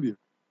Columbia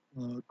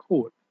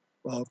Court,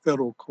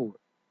 federal court.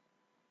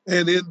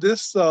 And in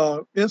this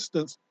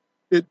instance,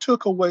 it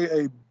took away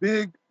a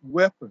big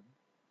weapon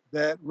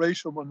that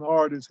racial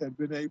minorities had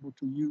been able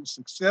to use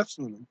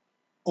successfully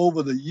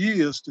over the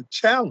years to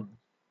challenge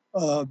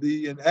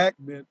the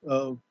enactment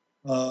of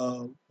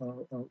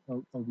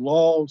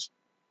laws,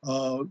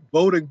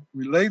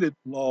 voting-related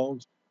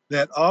laws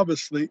that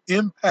obviously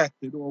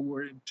impacted or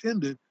were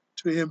intended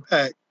to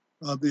impact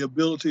the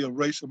ability of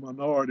racial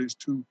minorities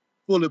to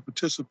fully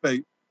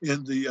participate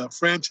in the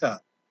franchise.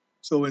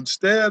 So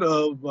instead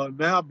of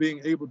now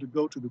being able to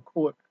go to the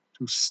court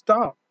to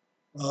stop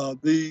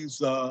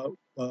these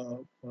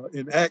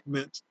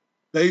enactments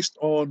based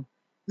on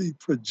the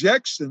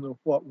projection of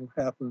what will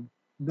happen,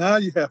 now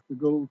you have to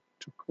go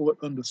to court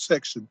under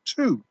Section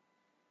 2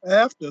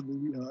 after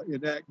the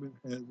enactment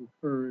has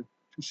occurred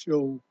to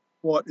show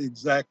what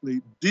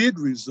exactly did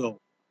result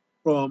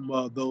from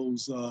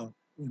those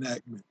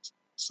enactments.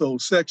 So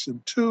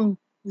Section 2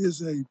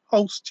 is a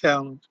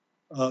post-challenge.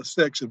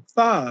 Section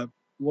 5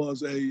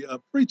 was a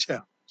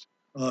pre-challenge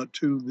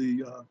to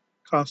the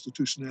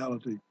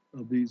constitutionality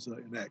of these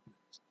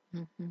enactments.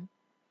 Mm-hmm.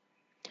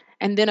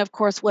 And then, of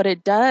course, what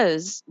it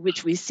does,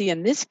 which we see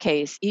in this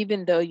case,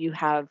 even though you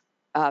have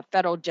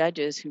federal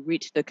judges who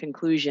reach the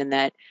conclusion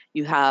that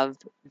you have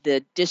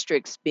the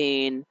districts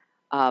being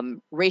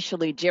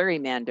racially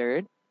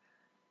gerrymandered,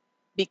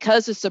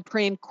 because the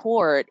Supreme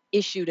Court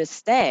issued a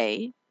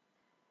stay,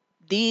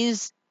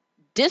 these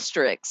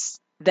districts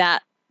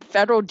that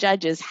federal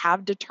judges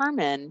have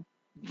determined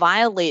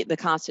violate the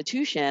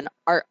Constitution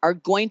are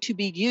going to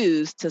be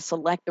used to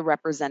select the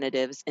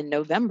representatives in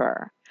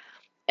November.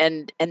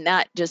 And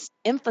that just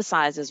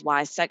emphasizes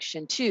why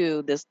Section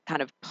 2, this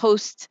kind of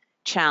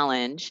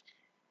post-challenge,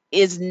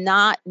 is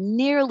not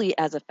nearly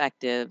as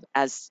effective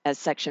as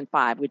Section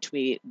 5, which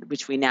we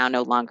now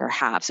no longer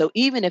have. So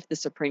even if the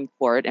Supreme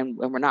Court, and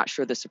we're not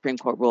sure the Supreme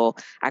Court will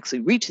actually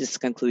reach this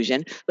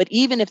conclusion, but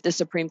even if the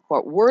Supreme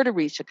Court were to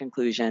reach a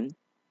conclusion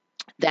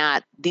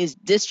that these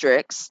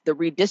districts, the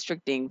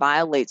redistricting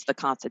violates the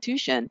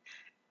Constitution,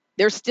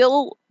 they're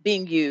still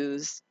being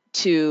used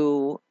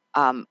to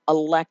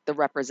elect the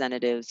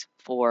representatives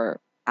for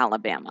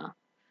Alabama.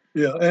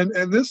 Yeah,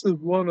 and this is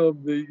one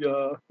of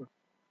the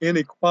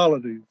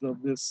inequalities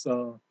of this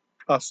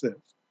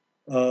process,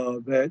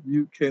 that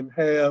you can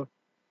have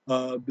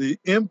the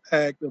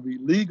impact of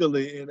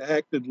illegally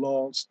enacted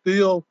laws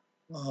still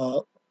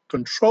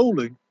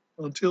controlling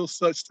until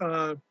such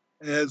time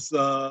as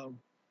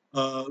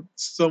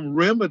some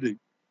remedy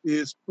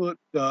is put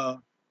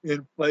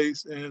in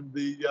place and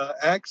the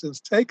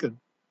actions taken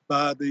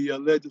by the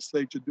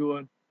legislature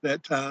during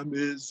that time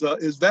is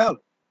valid,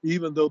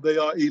 even though they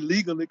are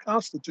illegally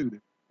constituted.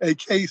 A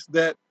case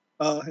that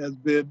has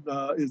been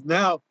is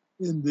now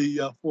in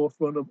the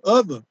forefront of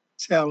other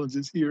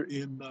challenges here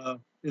in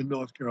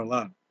North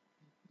Carolina.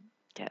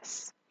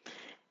 Yes,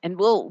 and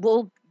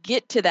we'll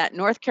get to that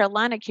North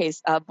Carolina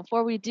case.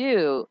 Before we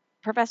do,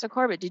 Professor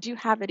Corbett, did you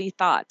have any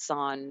thoughts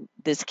on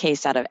this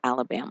case out of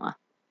Alabama?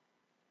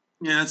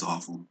 Yeah, it's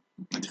awful.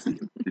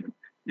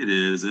 It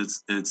is.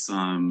 It's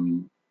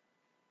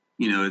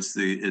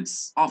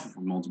awful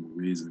for multiple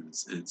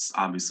reasons. It's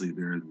obviously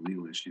there are the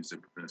legal issues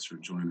that Professor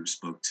Joyner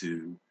spoke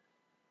to,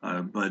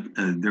 but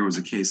there was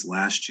a case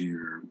last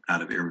year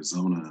out of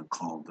Arizona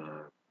called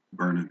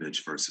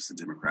Brnovich versus the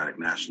Democratic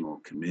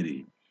National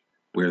Committee,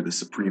 where the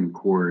Supreme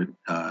Court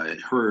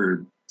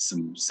heard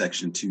some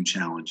Section 2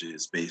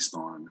 challenges based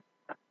on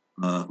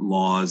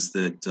laws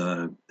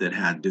that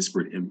had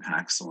disparate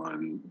impacts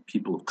on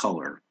people of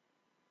color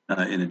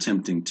in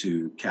attempting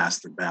to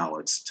cast their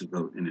ballots to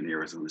vote in an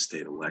Arizona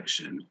state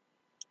election.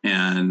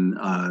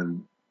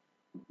 And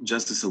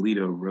Justice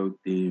Alito wrote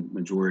the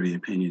majority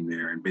opinion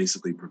there and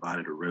basically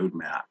provided a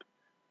roadmap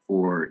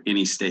for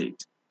any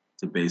state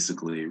to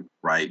basically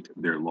write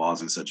their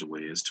laws in such a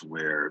way as to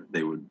where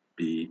they would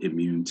be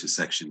immune to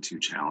Section 2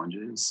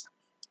 challenges.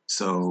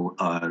 So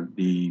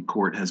the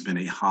court has been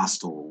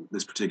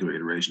this particular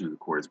iteration of the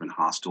court has been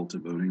hostile to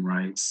voting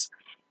rights.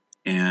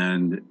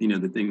 And,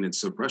 the thing that's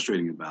so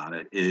frustrating about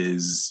it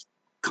is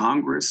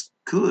Congress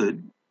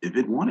could, if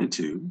it wanted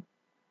to,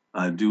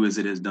 do as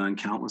it has done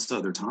countless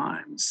other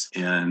times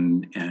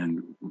and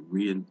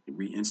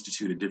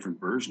reinstitute a different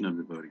version of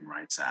the Voting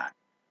Rights Act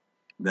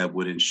that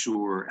would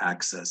ensure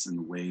access in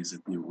the ways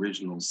that the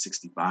original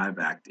 65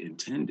 Act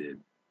intended.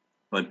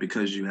 But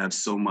because you have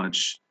so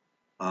much,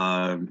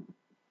 I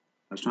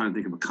was trying to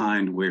think of a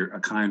kind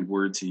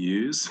word to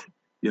use.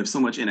 You have so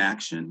much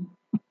inaction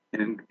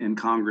in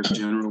Congress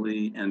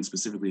generally, and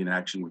specifically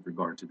inaction with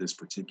regard to this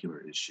particular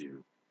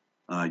issue.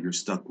 You're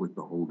stuck with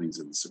the holdings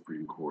of the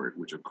Supreme Court,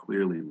 which are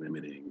clearly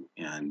limiting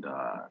and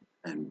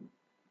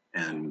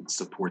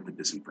support the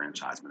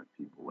disenfranchisement of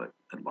people at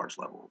large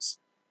levels.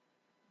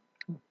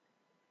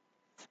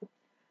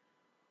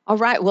 All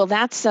right, well,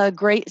 that's a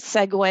great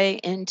segue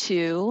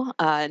into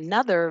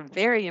another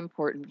very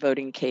important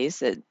voting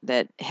case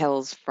that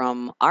hails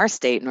from our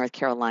state, North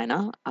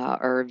Carolina,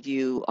 or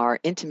you are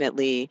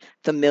intimately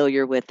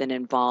familiar with and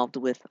involved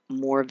with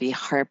Moore v.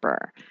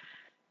 Harper.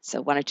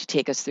 So why don't you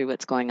take us through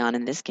what's going on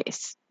in this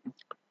case?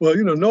 Well,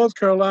 North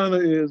Carolina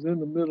is in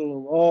the middle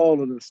of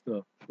all of this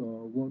stuff,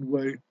 one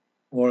way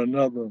or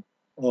another.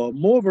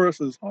 Moore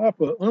versus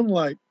Harper,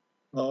 unlike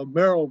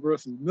Merrill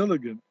versus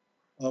Milligan,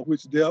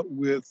 which dealt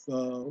with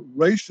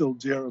racial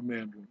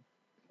gerrymandering,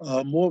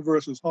 Moore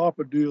versus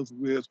Harper deals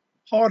with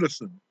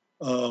partisan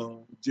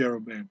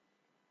gerrymandering.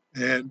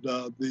 And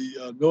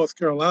the North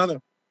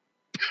Carolina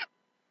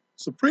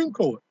Supreme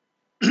Court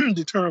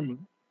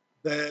determined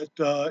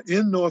that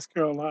in North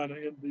Carolina,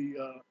 in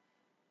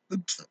the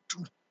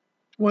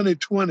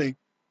 2020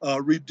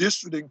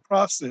 redistricting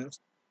process,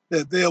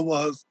 that there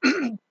was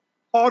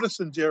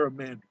partisan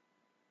gerrymandering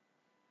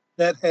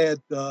that had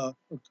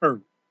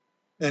occurred.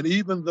 And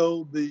even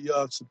though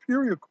the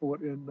Superior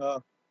Court in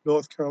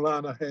North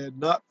Carolina had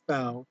not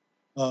found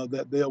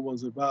that there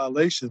was a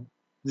violation,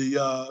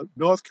 the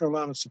North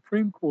Carolina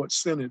Supreme Court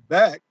sent it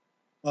back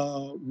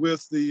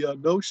with the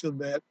notion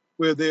that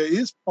where there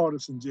is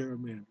partisan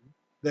gerrymandering,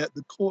 that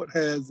the court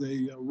has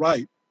a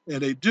right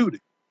and a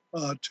duty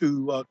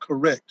to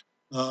correct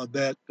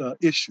that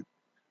issue.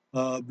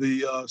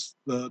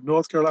 The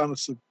North Carolina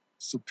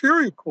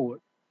Superior Court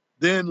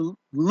then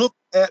looked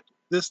at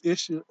this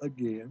issue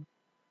again,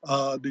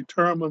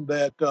 determined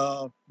that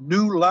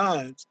new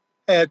lines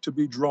had to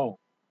be drawn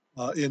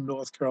in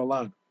North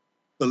Carolina.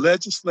 The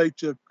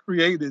legislature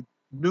created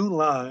new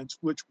lines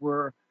which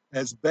were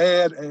as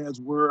bad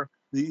as were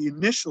the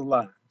initial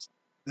lines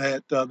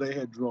that they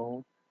had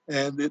drawn,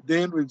 and it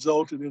then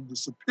resulted in the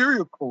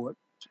Superior Court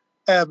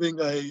having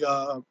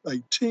a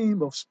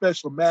team of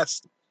special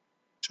masters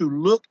to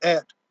look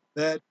at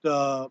that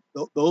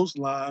those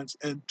lines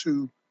and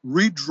to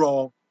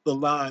redraw the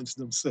lines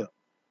themselves.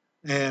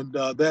 And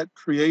that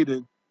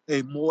created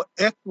a more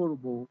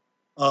equitable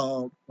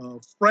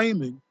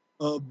framing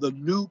of the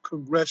new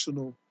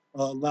congressional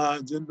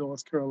lines in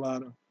North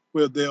Carolina,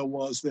 where there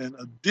was an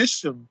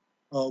addition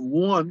of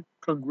one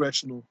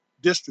congressional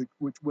district,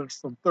 which went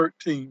from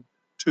 13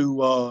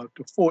 to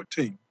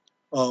 14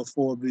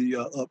 for the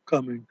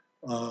upcoming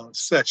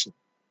session.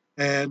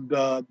 And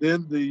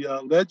then the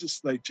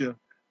legislature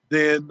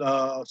then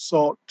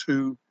sought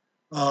to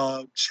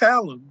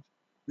challenge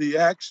the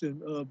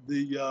action of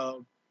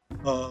the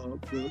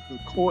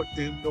court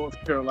in North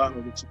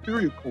Carolina, the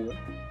Superior Court,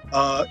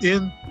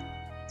 in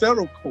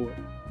federal court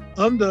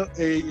under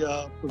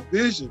a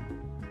provision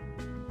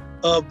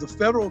of the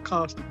federal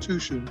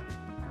Constitution,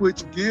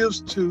 which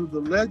gives to the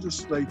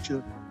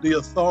legislature the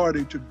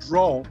authority to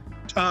draw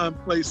time,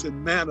 place,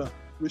 and manner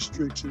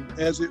restrictions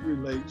as it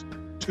relates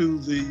to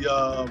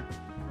the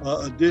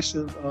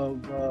addition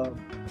of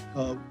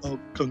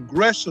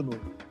congressional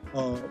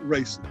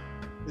races.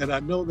 And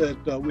I know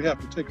that we have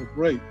to take a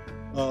break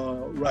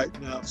right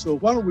now. So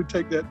why don't we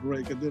take that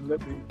break and then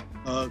let me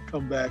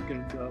come back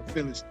and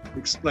finish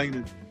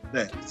explaining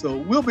that. So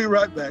we'll be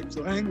right back.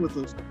 So hang with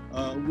us.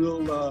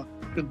 We'll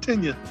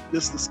continue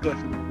this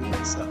discussion on the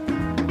other side.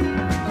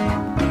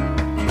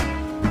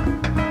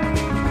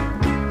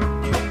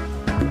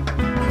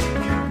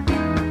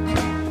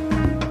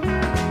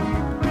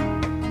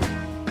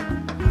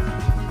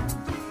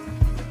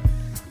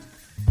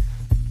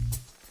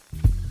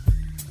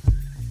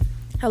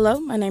 Hello,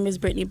 my name is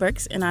Brittany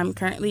Burks, and I'm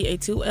currently a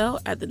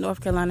 2L at the North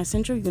Carolina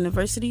Central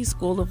University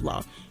School of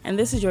Law, and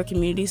this is your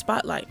Community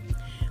Spotlight.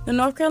 The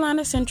North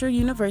Carolina Central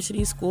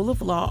University School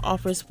of Law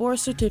offers 4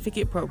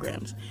 certificate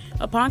programs.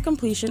 Upon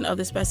completion of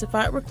the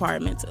specified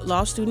requirements,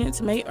 law students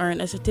may earn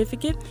a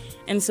certificate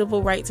in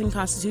civil rights and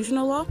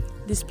constitutional law,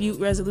 dispute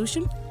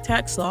resolution,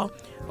 tax law,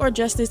 or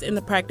justice in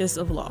the practice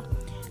of law.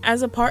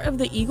 As a part of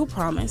the Eagle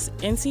Promise,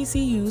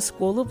 NCCU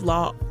School of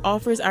Law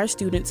offers our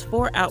students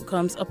 4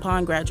 outcomes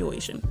upon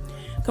graduation: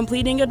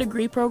 completing a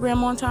degree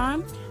program on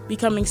time,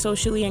 becoming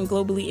socially and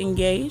globally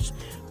engaged,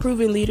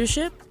 proving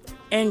leadership,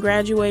 and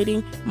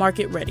graduating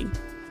market ready.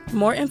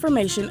 More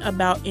information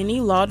about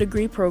any law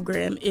degree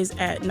program is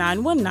at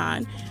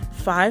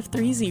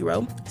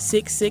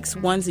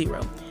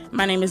 919-530-6610.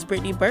 My name is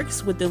Brittany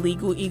Burks with the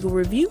Legal Eagle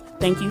Review.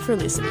 Thank you for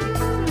listening.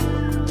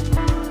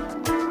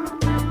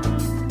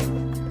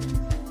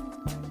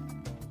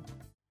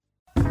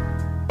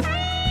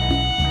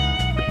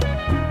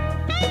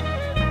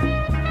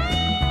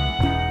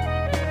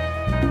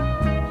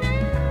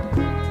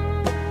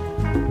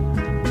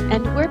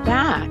 And we're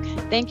back.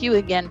 Thank you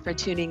again for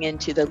tuning in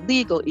to the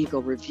Legal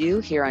Eagle Review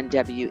here on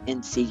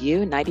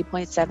WNCU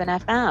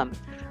 90.7 FM.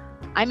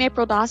 I'm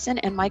April Dawson,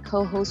 and my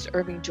co-host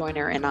Irving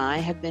Joyner and I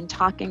have been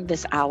talking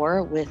this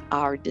hour with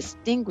our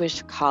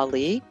distinguished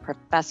colleague,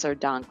 Professor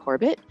Don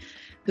Corbett,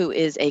 who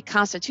is a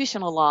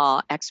constitutional law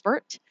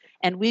expert.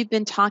 And we've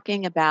been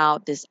talking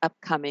about this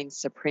upcoming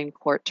Supreme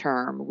Court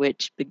term,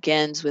 which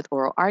begins with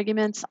oral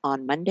arguments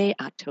on Monday,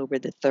 October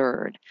the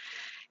 3rd.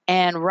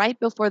 And right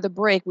before the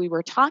break, we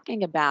were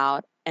talking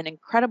about an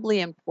incredibly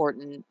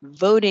important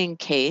voting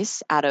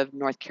case out of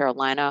North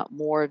Carolina,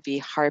 Moore v.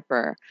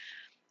 Harper.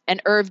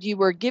 And Irv, you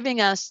were giving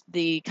us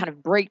the kind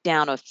of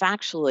breakdown of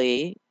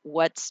factually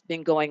what's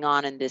been going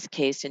on in this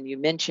case. And you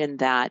mentioned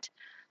that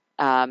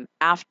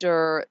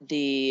after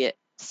the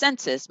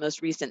census,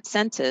 most recent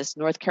census,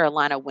 North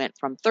Carolina went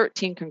from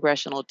 13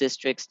 congressional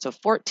districts to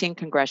 14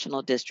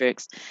 congressional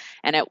districts.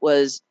 And it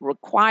was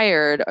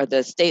required, or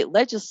the state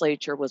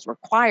legislature was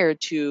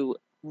required to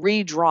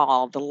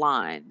redraw the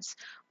lines,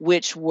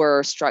 which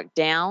were struck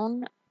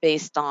down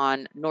based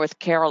on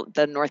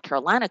the North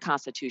Carolina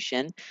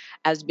Constitution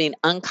as being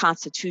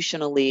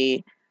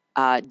unconstitutionally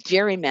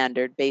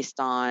gerrymandered based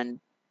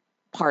on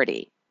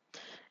party.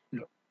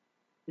 Yep.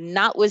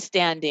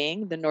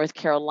 Notwithstanding the North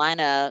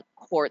Carolina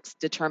court's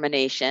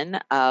determination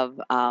of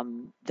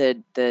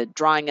the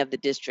drawing of the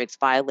districts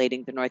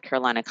violating the North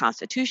Carolina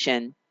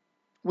Constitution,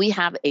 we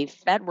have a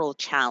federal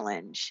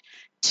challenge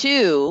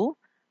to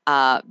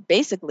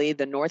basically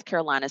the North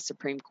Carolina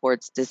Supreme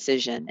Court's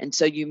decision. And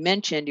so you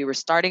mentioned you were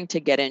starting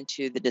to get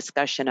into the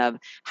discussion of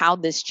how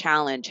this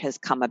challenge has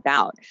come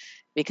about,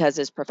 because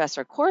as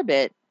Professor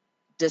Corbett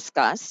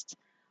discussed,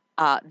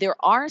 there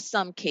are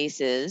some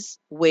cases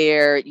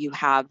where you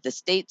have the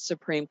state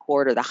Supreme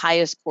Court or the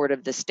highest court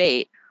of the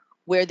state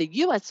where the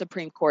U.S.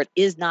 Supreme Court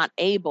is not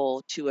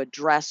able to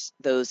address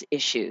those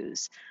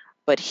issues.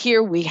 But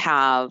here we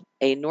have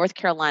a North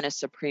Carolina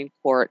Supreme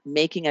Court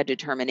making a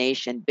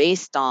determination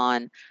based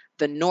on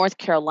the North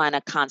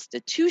Carolina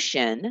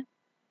Constitution,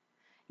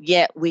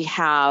 yet we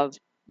have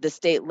the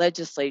state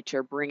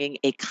legislature bringing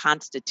a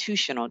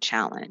constitutional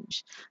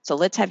challenge. So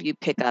let's have you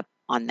pick up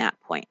on that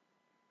point.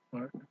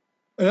 Right.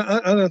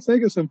 And I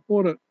think it's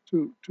important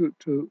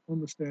to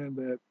understand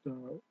that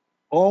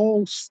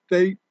all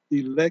state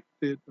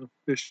elected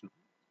officials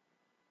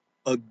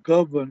are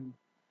governed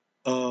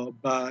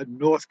by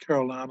North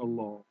Carolina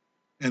law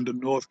and the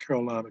North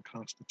Carolina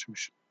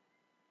Constitution.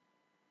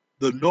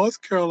 The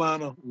North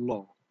Carolina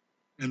law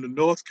and the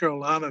North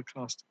Carolina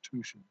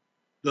Constitution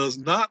does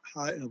not,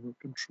 however,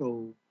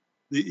 control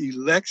the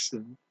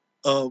election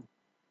of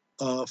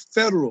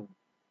federal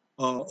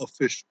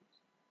officials.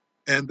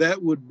 And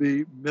that would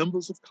be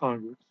members of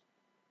Congress,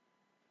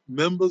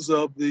 members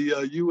of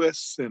the U.S.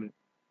 Senate,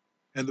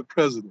 and the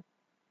president.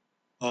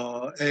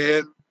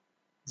 And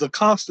the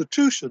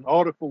Constitution,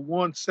 Article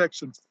 1,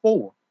 Section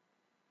 4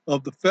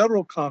 of the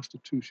federal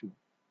Constitution,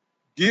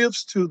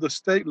 gives to the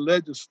state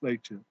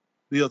legislature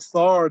the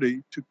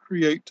authority to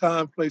create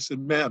time, place,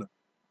 and manner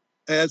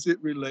as it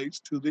relates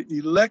to the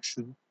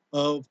election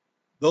of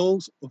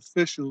those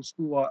officials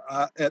who are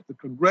at the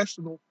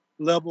congressional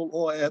level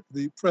or at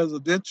the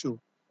presidential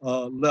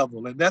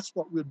level. And that's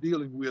what we're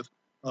dealing with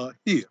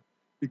here,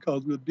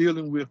 because we're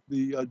dealing with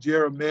the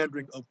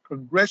gerrymandering of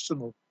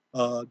congressional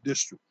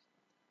districts.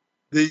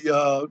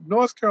 The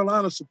North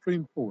Carolina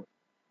Supreme Court,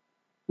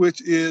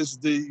 which is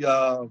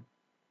the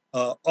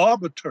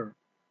arbiter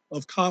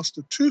of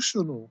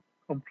constitutional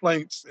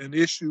complaints and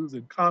issues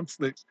and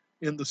conflicts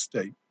in the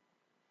state,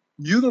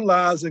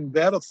 utilizing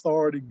that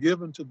authority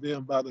given to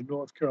them by the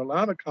North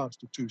Carolina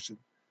Constitution,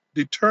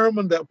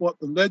 determined that what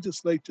the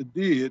legislature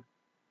did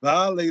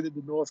violated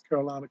the North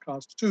Carolina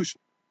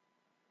Constitution.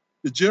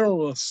 The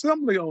General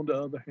Assembly, on the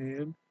other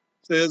hand,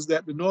 says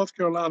that the North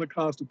Carolina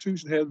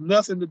Constitution has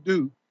nothing to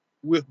do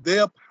with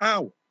their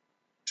power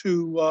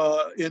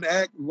to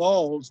enact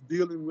laws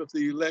dealing with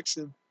the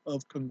election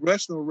of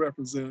congressional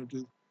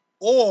representatives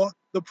or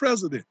the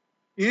president,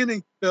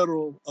 any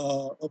federal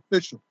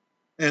official,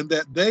 and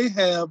that they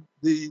have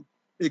the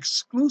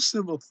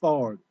exclusive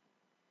authority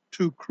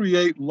to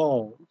create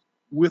laws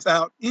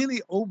without any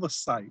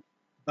oversight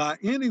by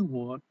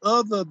anyone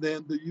other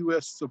than the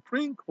U.S.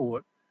 Supreme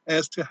Court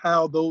as to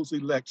how those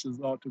elections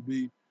are to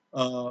be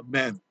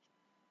managed.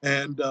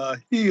 And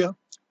here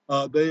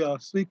they are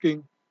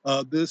seeking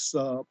this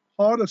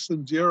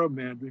partisan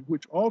gerrymandering,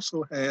 which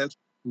also has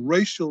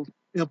racial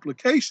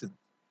implications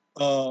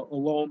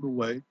along the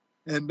way.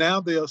 And now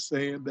they are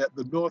saying that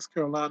the North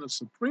Carolina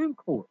Supreme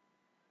Court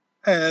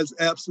has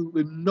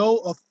absolutely no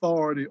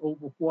authority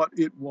over what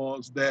it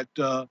was that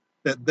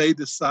they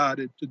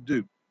decided to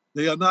do.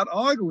 They are not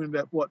arguing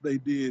that what they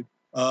did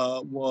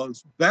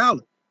was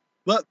valid,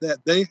 but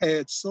that they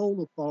had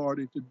sole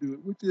authority to do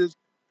it, which is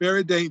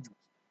very dangerous,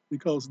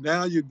 because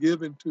now you're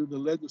giving to the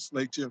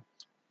legislature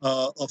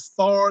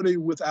authority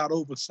without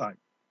oversight,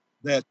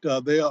 that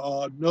there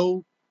are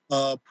no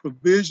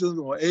provisions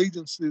or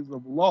agencies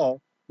of law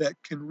that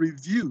can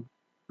review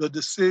the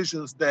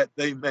decisions that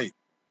they make.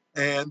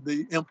 And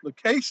the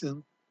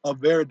implications are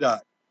very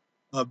dire.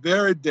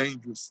 very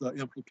dangerous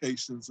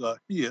implications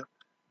here,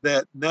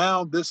 that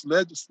now this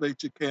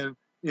legislature can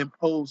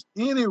impose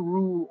any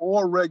rule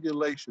or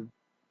regulation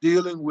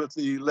dealing with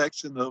the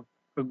election of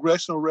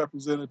congressional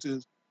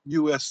representatives,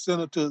 U.S.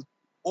 senators,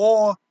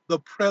 or the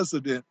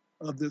president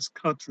of this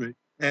country,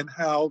 and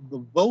how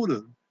the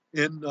voters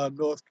in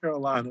North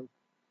Carolina,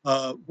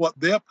 what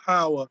their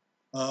power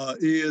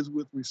is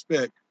with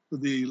respect to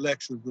the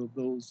elections of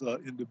those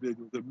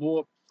individuals. And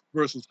Moore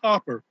versus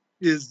Harper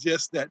is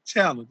just that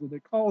challenge. And they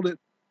called it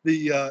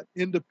the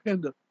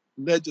independent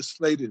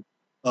legislative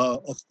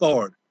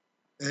authority.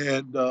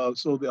 And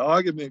so the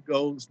argument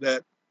goes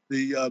that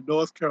the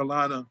North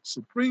Carolina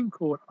Supreme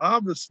Court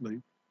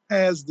obviously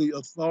has the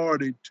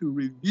authority to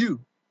review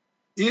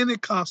any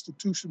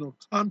constitutional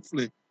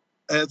conflict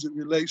as it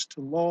relates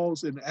to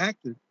laws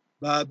enacted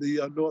by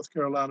the North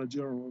Carolina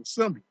General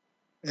Assembly.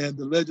 And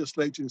the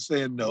legislature is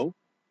saying, no,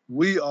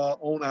 we are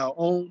on our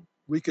own.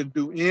 We can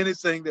do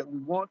anything that we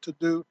want to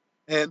do.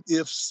 And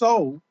if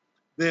so,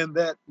 then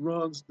that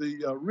runs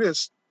the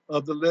risk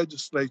of the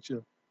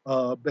legislature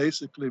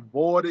basically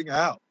voiding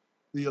out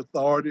the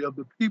authority of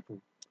the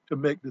people to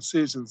make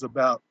decisions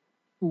about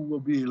who will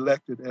be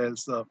elected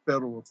as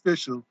federal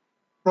officials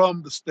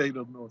from the state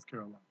of North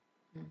Carolina.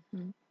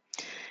 Mm-hmm.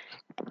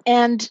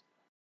 And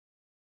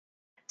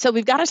so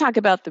we've got to talk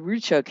about the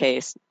Rucho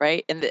case,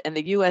 right, in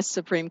the U.S.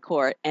 Supreme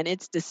Court and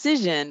its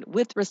decision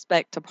with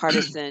respect to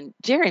partisan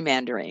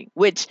gerrymandering,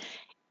 which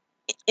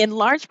in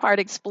large part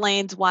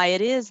explains why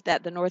it is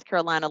that the North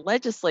Carolina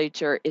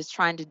legislature is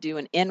trying to do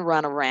an end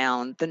run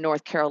around the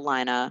North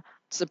Carolina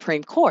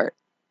Supreme Court,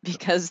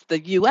 because the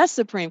U.S.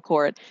 Supreme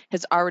Court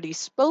has already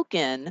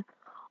spoken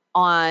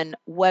on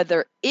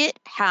whether it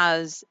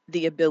has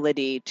the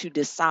ability to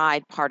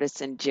decide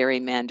partisan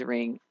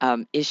gerrymandering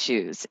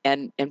issues.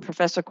 And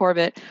Professor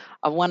Corbett,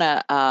 I want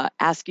to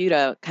ask you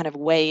to kind of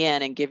weigh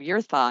in and give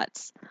your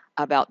thoughts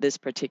about this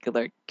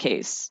particular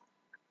case.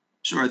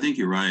 Sure, I think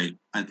you're right.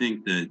 I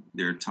think that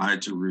they're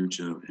tied to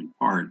Rucho in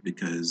part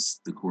because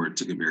the court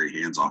took a very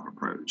hands-off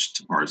approach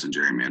to partisan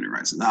gerrymandering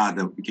rights.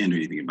 We can't do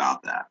anything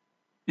about that.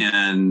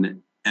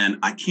 And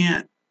I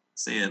can't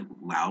say it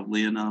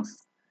loudly enough,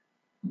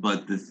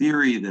 but the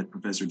theory that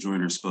Professor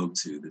Joyner spoke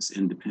to, this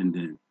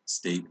independent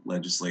state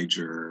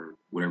legislature,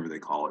 whatever they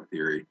call it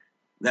theory,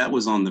 that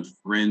was on the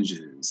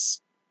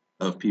fringes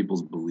of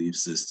people's belief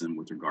system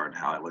with regard to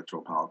how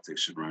electoral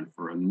politics should run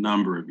for a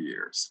number of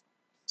years.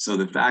 So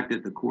the fact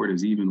that the court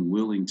is even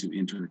willing to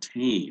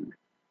entertain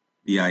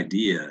the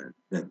idea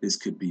that this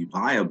could be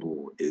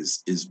viable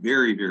is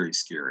very, very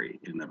scary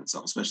in and of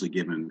itself, especially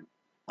given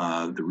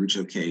the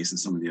Rucho case and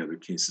some of the other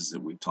cases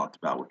that we've talked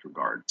about with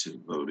regard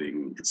to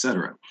voting, et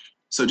cetera.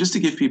 So just to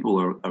give people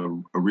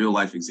a real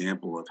life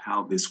example of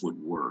how this would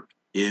work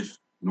if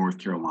North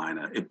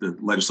Carolina, if the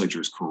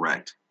legislature is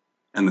correct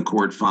and the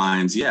court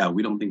finds, yeah,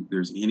 we don't think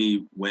there's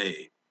any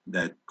way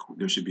that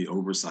there should be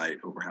oversight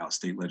over how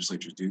state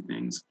legislatures do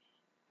things.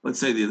 Let's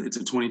say it's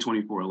a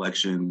 2024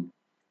 election,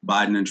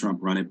 Biden and Trump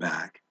run it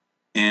back,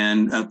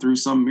 and through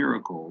some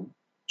miracle,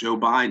 Joe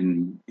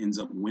Biden ends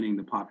up winning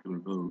the popular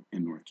vote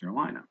in North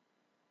Carolina.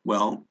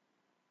 Well,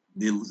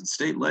 the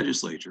state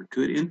legislature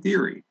could, in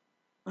theory,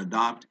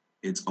 adopt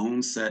its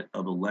own set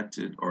of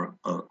elected or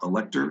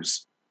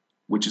electors,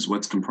 which is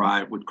what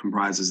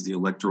comprises the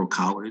electoral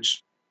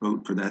college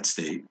vote for that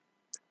state.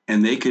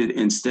 And they could,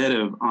 instead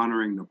of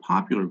honoring the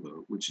popular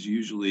vote, which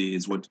usually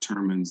is what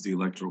determines the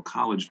electoral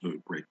college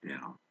vote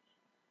breakdown,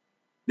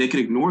 they could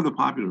ignore the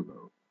popular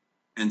vote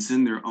and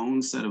send their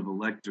own set of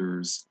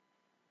electors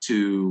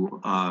to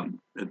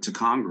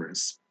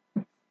Congress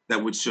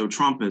that would show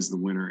Trump as the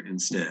winner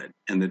instead,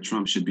 and that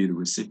Trump should be the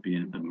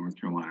recipient of North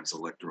Carolina's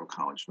electoral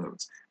college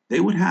votes. They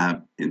would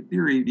have, in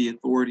theory, the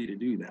authority to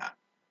do that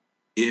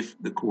if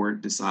the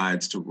court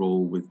decides to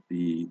roll with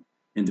the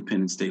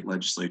independent state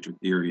legislature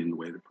theory in the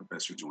way that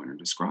Professor Joyner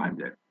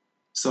described it.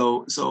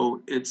 So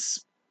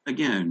it's,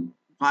 again,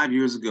 5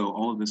 years ago,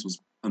 all of this was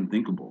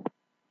unthinkable.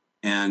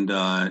 And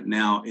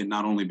now it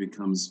not only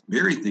becomes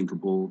very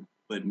thinkable,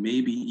 but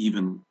maybe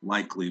even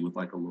likely with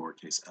like a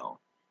lowercase l.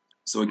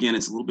 So again,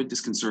 it's a little bit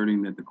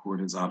disconcerting that the court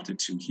has opted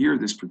to hear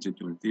this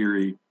particular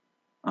theory,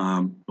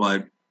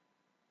 but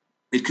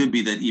it could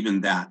be that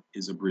even that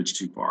is a bridge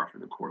too far for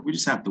the court. We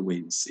just have to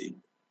wait and see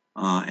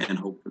and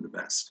hope for the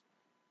best.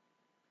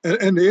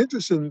 And the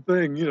interesting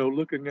thing,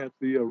 looking at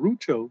the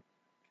Rucho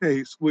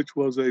case, which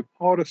was a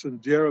partisan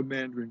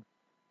gerrymandering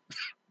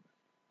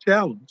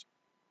challenge,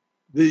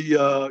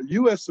 the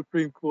U.S.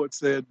 Supreme Court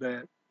said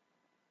that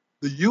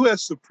the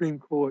U.S. Supreme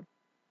Court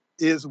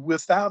is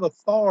without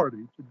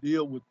authority to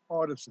deal with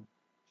partisan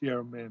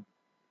gerrymandering.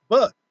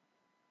 But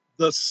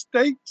the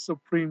state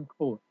Supreme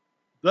Court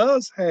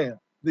does have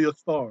the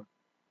authority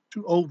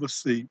to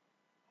oversee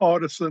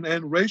partisan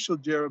and racial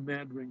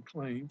gerrymandering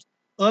claims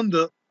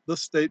under the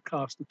state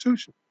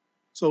constitution.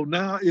 So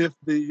now if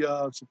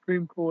the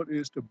Supreme Court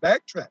is to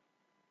backtrack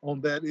on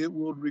that, it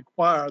will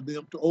require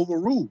them to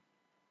overrule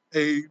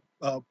a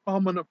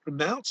prominent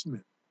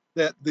pronouncement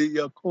that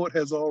the court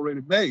has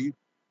already made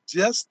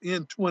just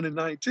in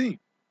 2019.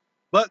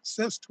 But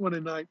since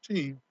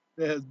 2019,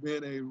 there has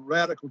been a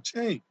radical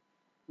change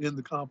in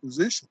the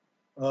composition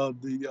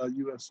of the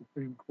U.S.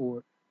 Supreme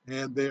Court,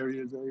 and there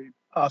is a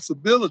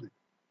possibility,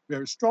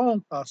 very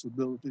strong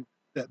possibility,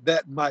 that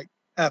that might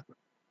happen.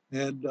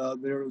 And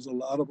there is a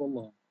lot of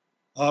alarm,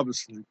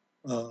 obviously,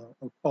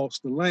 across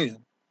the land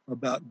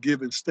about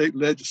giving state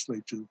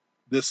legislatures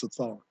this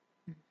authority.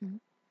 Mm-hmm.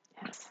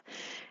 Yes.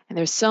 And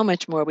there's so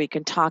much more we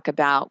can talk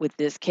about with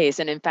this case.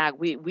 And in fact,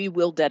 we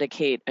will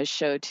dedicate a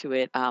show to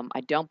it.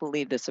 I don't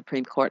believe the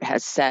Supreme Court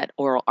has set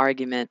oral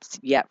arguments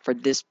yet for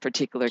this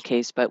particular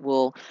case, but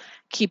we'll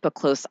keep a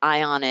close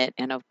eye on it.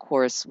 And of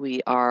course,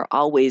 we are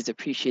always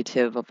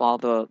appreciative of all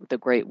the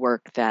great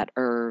work that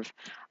Irv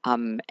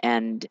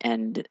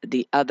and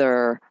the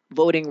other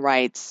voting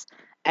rights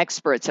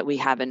experts that we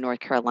have in North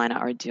Carolina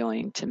are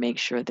doing to make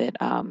sure that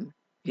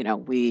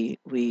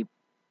we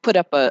put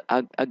up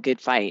a good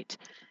fight.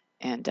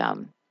 And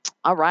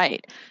all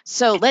right,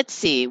 so let's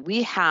see.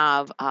 We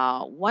have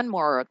one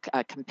more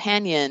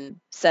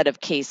companion set of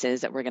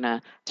cases that we're going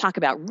to talk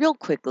about real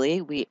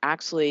quickly. We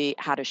actually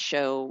had a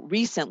show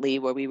recently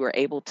where we were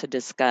able to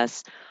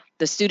discuss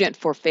the Student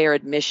for Fair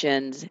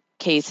Admissions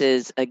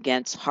cases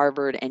against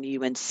Harvard and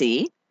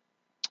UNC.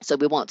 So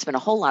we won't spend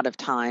a whole lot of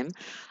time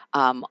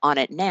on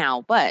it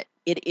now, but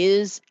it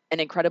is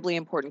an incredibly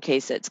important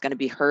case that's going to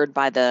be heard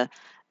by the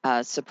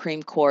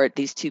Supreme Court.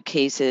 These two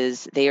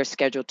cases, they are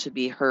scheduled to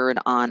be heard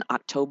on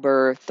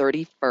October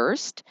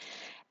 31st.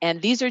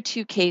 And these are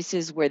two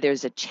cases where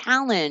there's a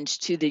challenge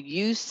to the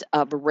use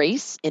of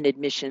race in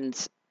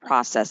admissions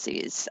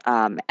processes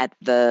at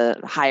the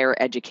higher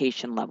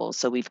education level.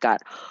 So we've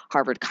got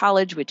Harvard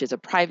College, which is a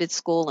private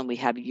school, and we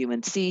have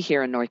UNC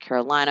here in North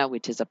Carolina,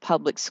 which is a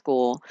public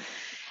school.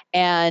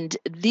 And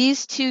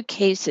these two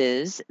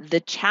cases, the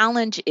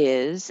challenge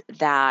is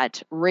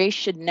that race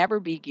should never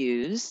be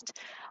used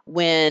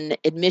when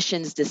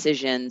admissions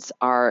decisions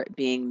are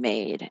being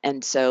made.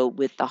 And so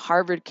with the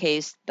Harvard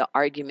case, the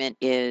argument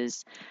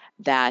is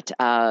that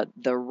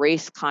the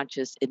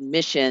race-conscious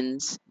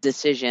admissions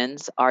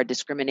decisions are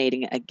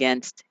discriminating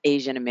against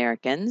Asian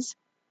Americans.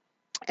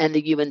 And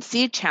the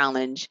UNC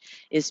challenge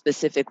is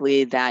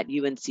specifically that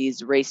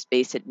UNC's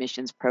race-based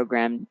admissions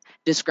program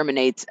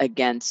discriminates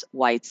against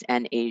whites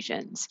and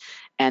Asians,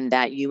 and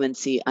that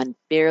UNC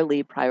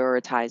unfairly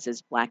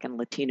prioritizes Black and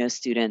Latino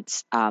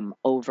students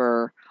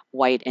over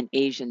white and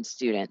Asian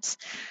students.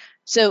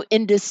 So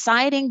in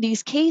deciding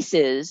these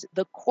cases,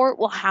 the court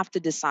will have to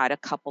decide a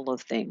couple of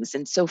things.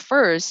 And so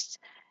first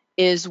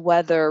is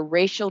whether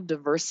racial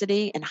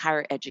diversity in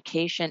higher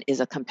education is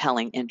a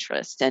compelling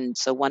interest. And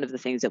so one of the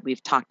things that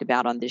we've talked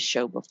about on this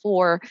show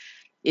before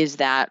is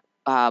that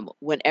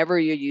whenever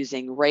you're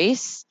using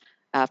race,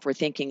 if we're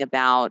thinking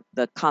about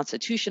the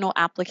constitutional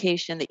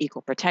application, the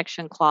Equal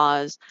Protection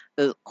Clause,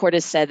 the court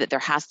has said that there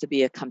has to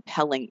be a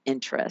compelling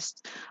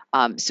interest.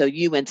 So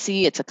UNC,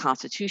 it's a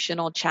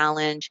constitutional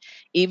challenge.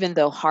 Even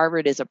though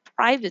Harvard is a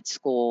private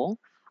school,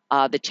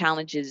 the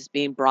challenge is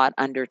being brought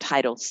under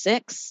Title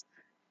VI.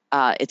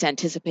 It's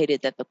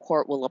anticipated that the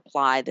court will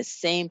apply the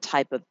same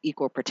type of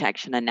equal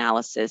protection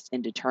analysis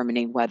in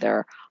determining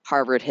whether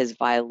Harvard has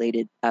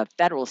violated a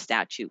federal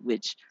statute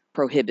which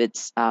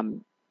prohibits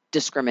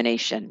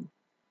discrimination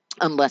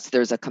unless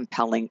there's a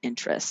compelling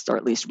interest, or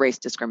at least race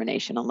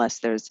discrimination unless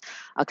there's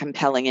a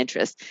compelling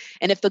interest.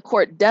 And if the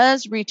court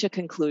does reach a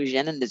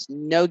conclusion, and there's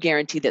no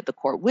guarantee that the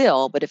court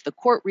will, but if the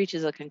court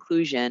reaches a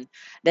conclusion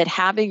that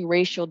having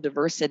racial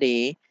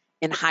diversity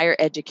in higher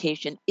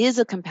education is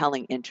a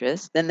compelling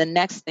interest, then the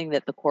next thing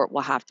that the court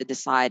will have to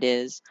decide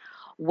is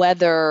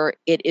whether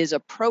it is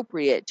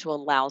appropriate to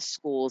allow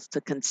schools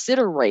to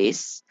consider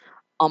race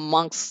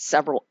amongst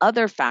several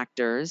other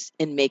factors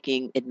in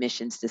making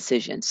admissions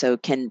decisions. So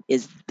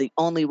is the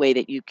only way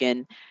that you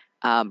can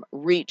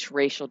reach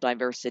racial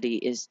diversity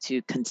is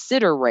to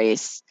consider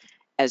race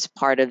as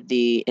part of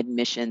the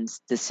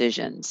admissions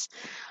decisions.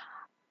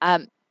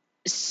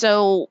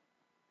 So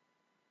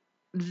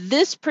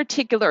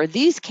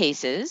these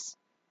cases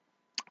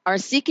are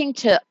seeking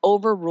to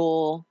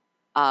overrule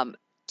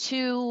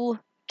two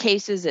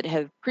cases that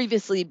have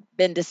previously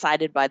been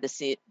decided by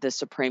the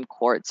Supreme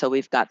Court. So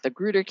we've got the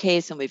Grutter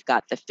case and we've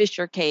got the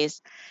Fisher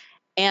case.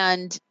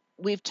 And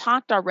we've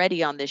talked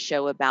already on this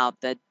show about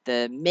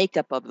the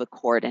makeup of the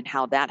court and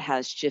how that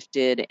has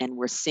shifted, and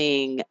we're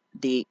seeing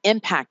the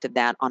impact of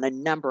that on a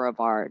number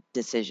of our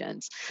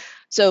decisions.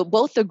 So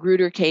both the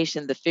Grutter case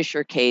and the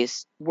Fisher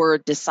case were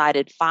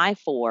decided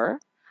 5-4,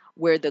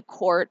 where the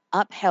court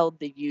upheld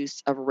the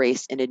use of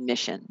race in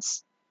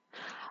admissions.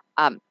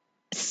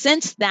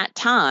 Since that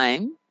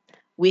time,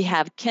 we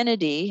have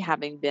Kennedy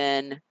having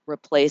been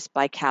replaced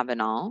by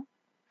Kavanaugh,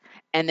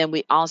 and then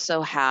we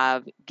also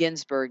have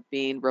Ginsburg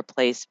being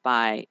replaced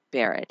by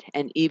Barrett.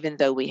 And even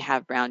though we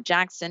have Brown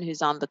Jackson,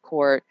 who's on the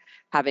court,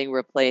 having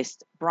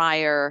replaced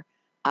Breyer,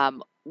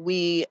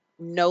 we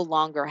no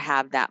longer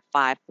have that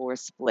 5-4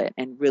 split.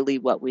 And really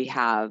what we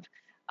have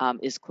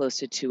is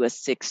closer to a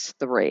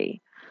 6-3.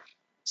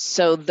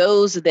 So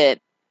those that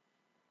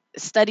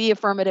study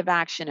affirmative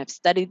action, have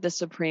studied the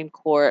Supreme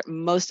Court,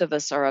 most of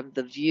us are of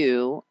the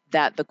view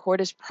that the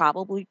court is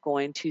probably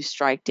going to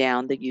strike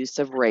down the use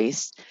of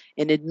race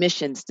in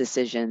admissions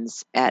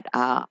decisions at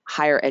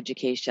higher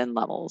education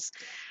levels.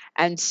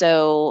 And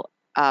so,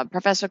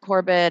 Professor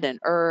Corbett and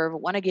Irv,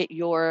 want to get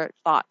your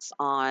thoughts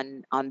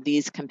on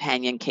these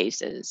companion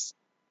cases.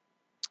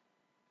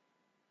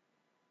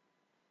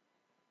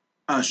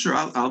 Sure,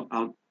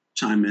 I'll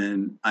chime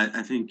in.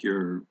 I think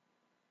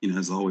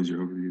as always,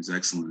 your overview is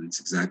excellent. It's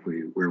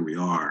exactly where we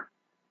are.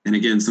 And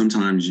again,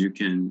 sometimes you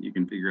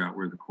can figure out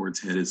where the court's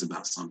head is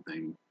about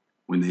something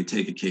when they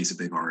take a case that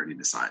they've already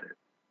decided,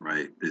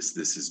 right? This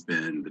has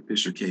been, the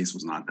Fisher case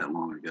was not that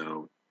long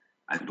ago.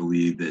 I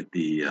believe that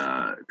the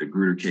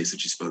Grutter case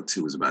that you spoke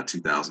to was about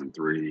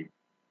 2003.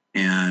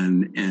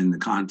 And in the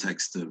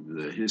context of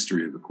the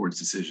history of the court's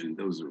decision,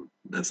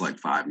 that's like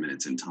 5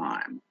 minutes in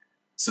time.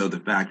 So the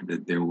fact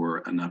that there were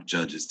enough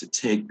judges to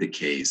take the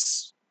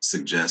case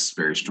suggests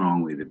very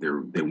strongly that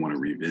they want to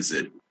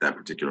revisit that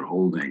particular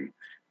holding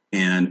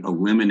and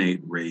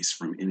eliminate race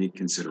from any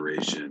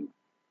consideration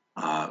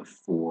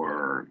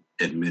for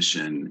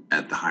admission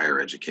at the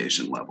higher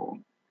education level.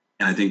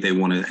 And I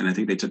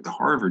think they took the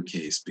Harvard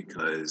case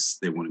because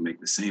they want to make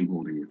the same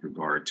holding with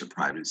regard to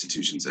private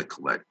institutions that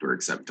collect or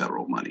accept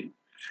federal money.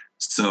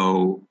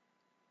 So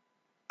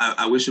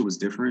I wish it was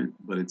different,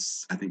 but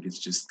I think it's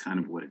just kind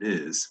of what it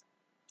is.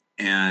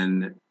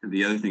 And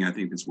the other thing I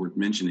think that's worth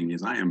mentioning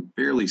is I am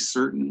fairly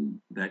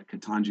certain that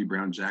Ketanji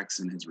Brown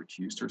Jackson has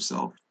recused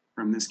herself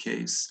from this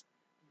case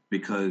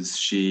because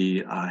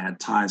she had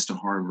ties to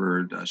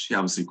Harvard. She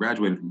obviously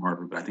graduated from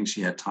Harvard, but I think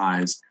she had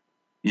ties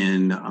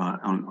in,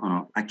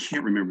 I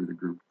can't remember the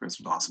group,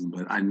 Professor Dawson,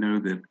 but I know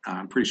that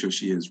I'm pretty sure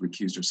she has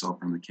recused herself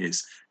from the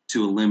case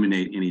to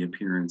eliminate any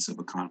appearance of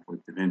a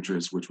conflict of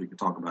interest, which we could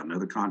talk about in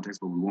other contexts,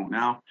 but we won't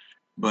now.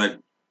 But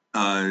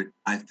I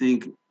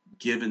think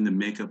given the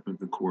makeup of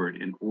the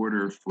court, in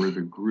order for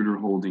the Grutter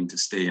holding to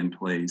stay in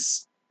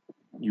place,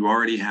 you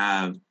already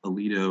have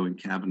Alito and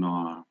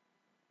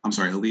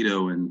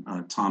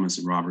Thomas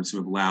and Roberts, who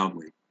have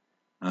loudly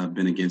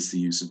been against the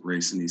use of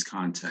race in these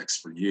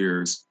contexts for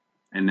years.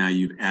 And now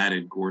you've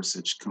added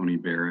Gorsuch, Coney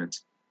Barrett,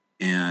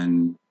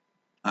 and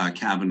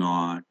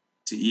Kavanaugh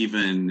to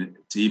even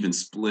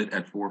split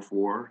at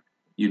 4-4.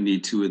 You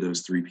need two of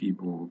those three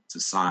people to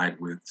side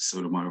with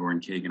Sotomayor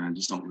and Kagan. I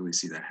just don't really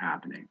see that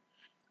happening.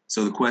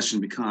 So the question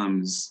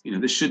becomes,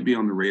 this should be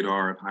on the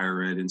radar of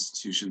higher ed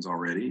institutions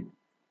already.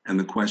 And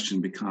the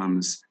question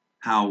becomes,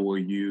 how will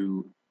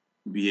you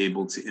be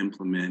able to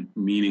implement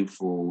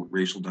meaningful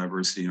racial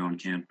diversity on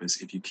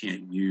campus if you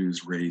can't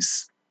use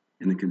race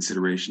in the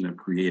consideration of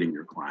creating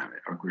your climate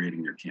or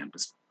creating your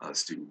campus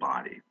student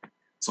body?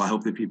 So I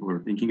hope that people are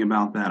thinking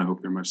about that. I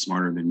hope they're much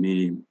smarter than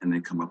me and they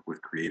come up with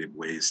creative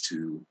ways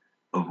to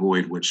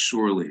avoid what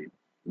surely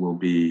will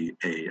be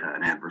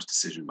an adverse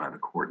decision by the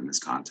court in this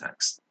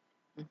context.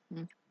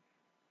 Mm-hmm.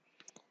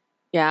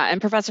 Yeah,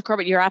 and Professor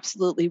Corbett, you're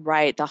absolutely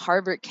right. The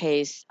Harvard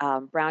case,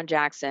 Brown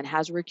Jackson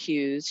has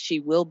recused. She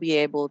will be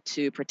able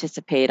to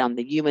participate on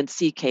the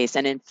UNC case.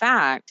 And in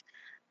fact,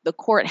 the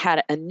court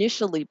had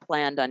initially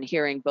planned on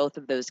hearing both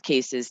of those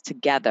cases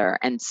together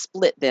and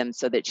split them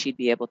so that she'd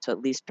be able to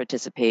at least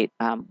participate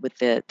with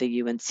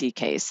the UNC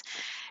case.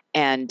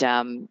 And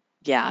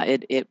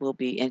it will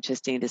be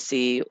interesting to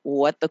see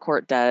what the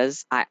court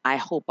does. I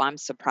hope I'm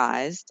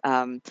surprised.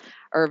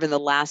 Irv, in the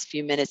last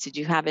few minutes, did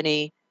you have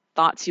any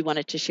thoughts you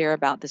wanted to share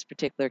about this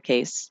particular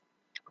case?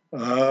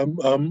 I'm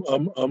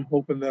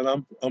hoping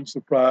that I'm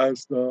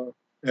surprised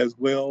as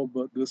well,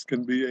 but this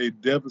can be a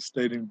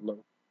devastating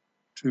blow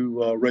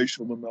to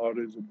racial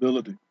minorities'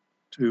 ability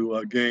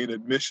to gain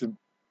admission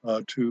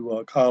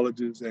to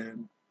colleges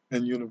and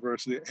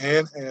university,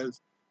 and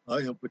has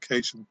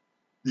implications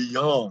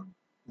beyond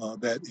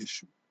that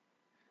issue.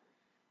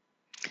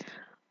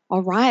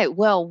 All right.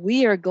 Well,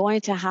 we are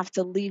going to have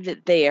to leave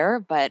it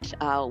there, but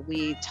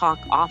we talk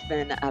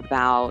often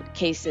about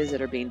cases that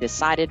are being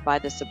decided by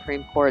the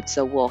Supreme Court.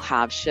 So we'll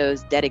have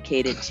shows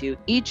dedicated to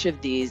each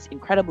of these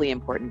incredibly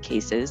important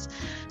cases.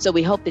 So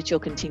we hope that you'll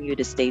continue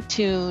to stay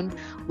tuned.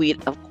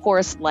 We'd, of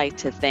course, like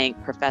to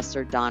thank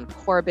Professor Don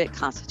Corbett,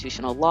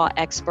 constitutional law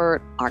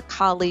expert, our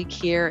colleague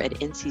here at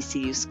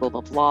NCCU School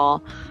of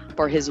Law,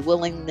 for his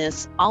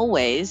willingness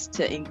always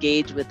to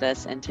engage with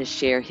us and to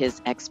share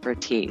his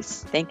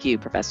expertise. Thank you,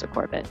 Professor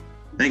Corbett.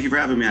 Thank you for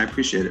having me. I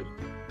appreciate it.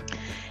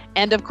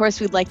 And of course,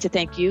 we'd like to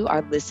thank you,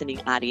 our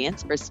listening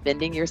audience, for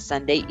spending your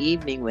Sunday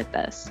evening with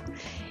us.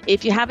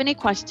 If you have any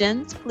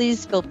questions,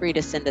 please feel free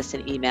to send us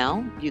an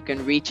email. You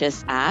can reach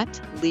us at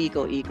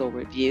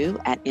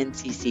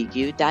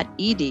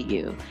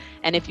legaleaglereview@nccu.edu.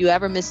 And if you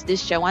ever miss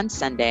this show on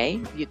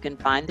Sunday, you can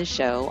find the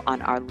show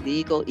on our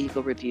Legal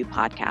Eagle Review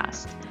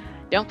podcast.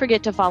 Don't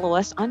forget to follow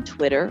us on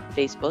Twitter,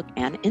 Facebook,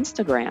 and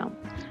Instagram.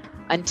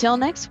 Until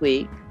next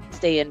week,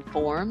 stay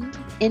informed,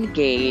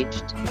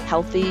 engaged,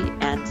 healthy,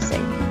 and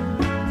safe.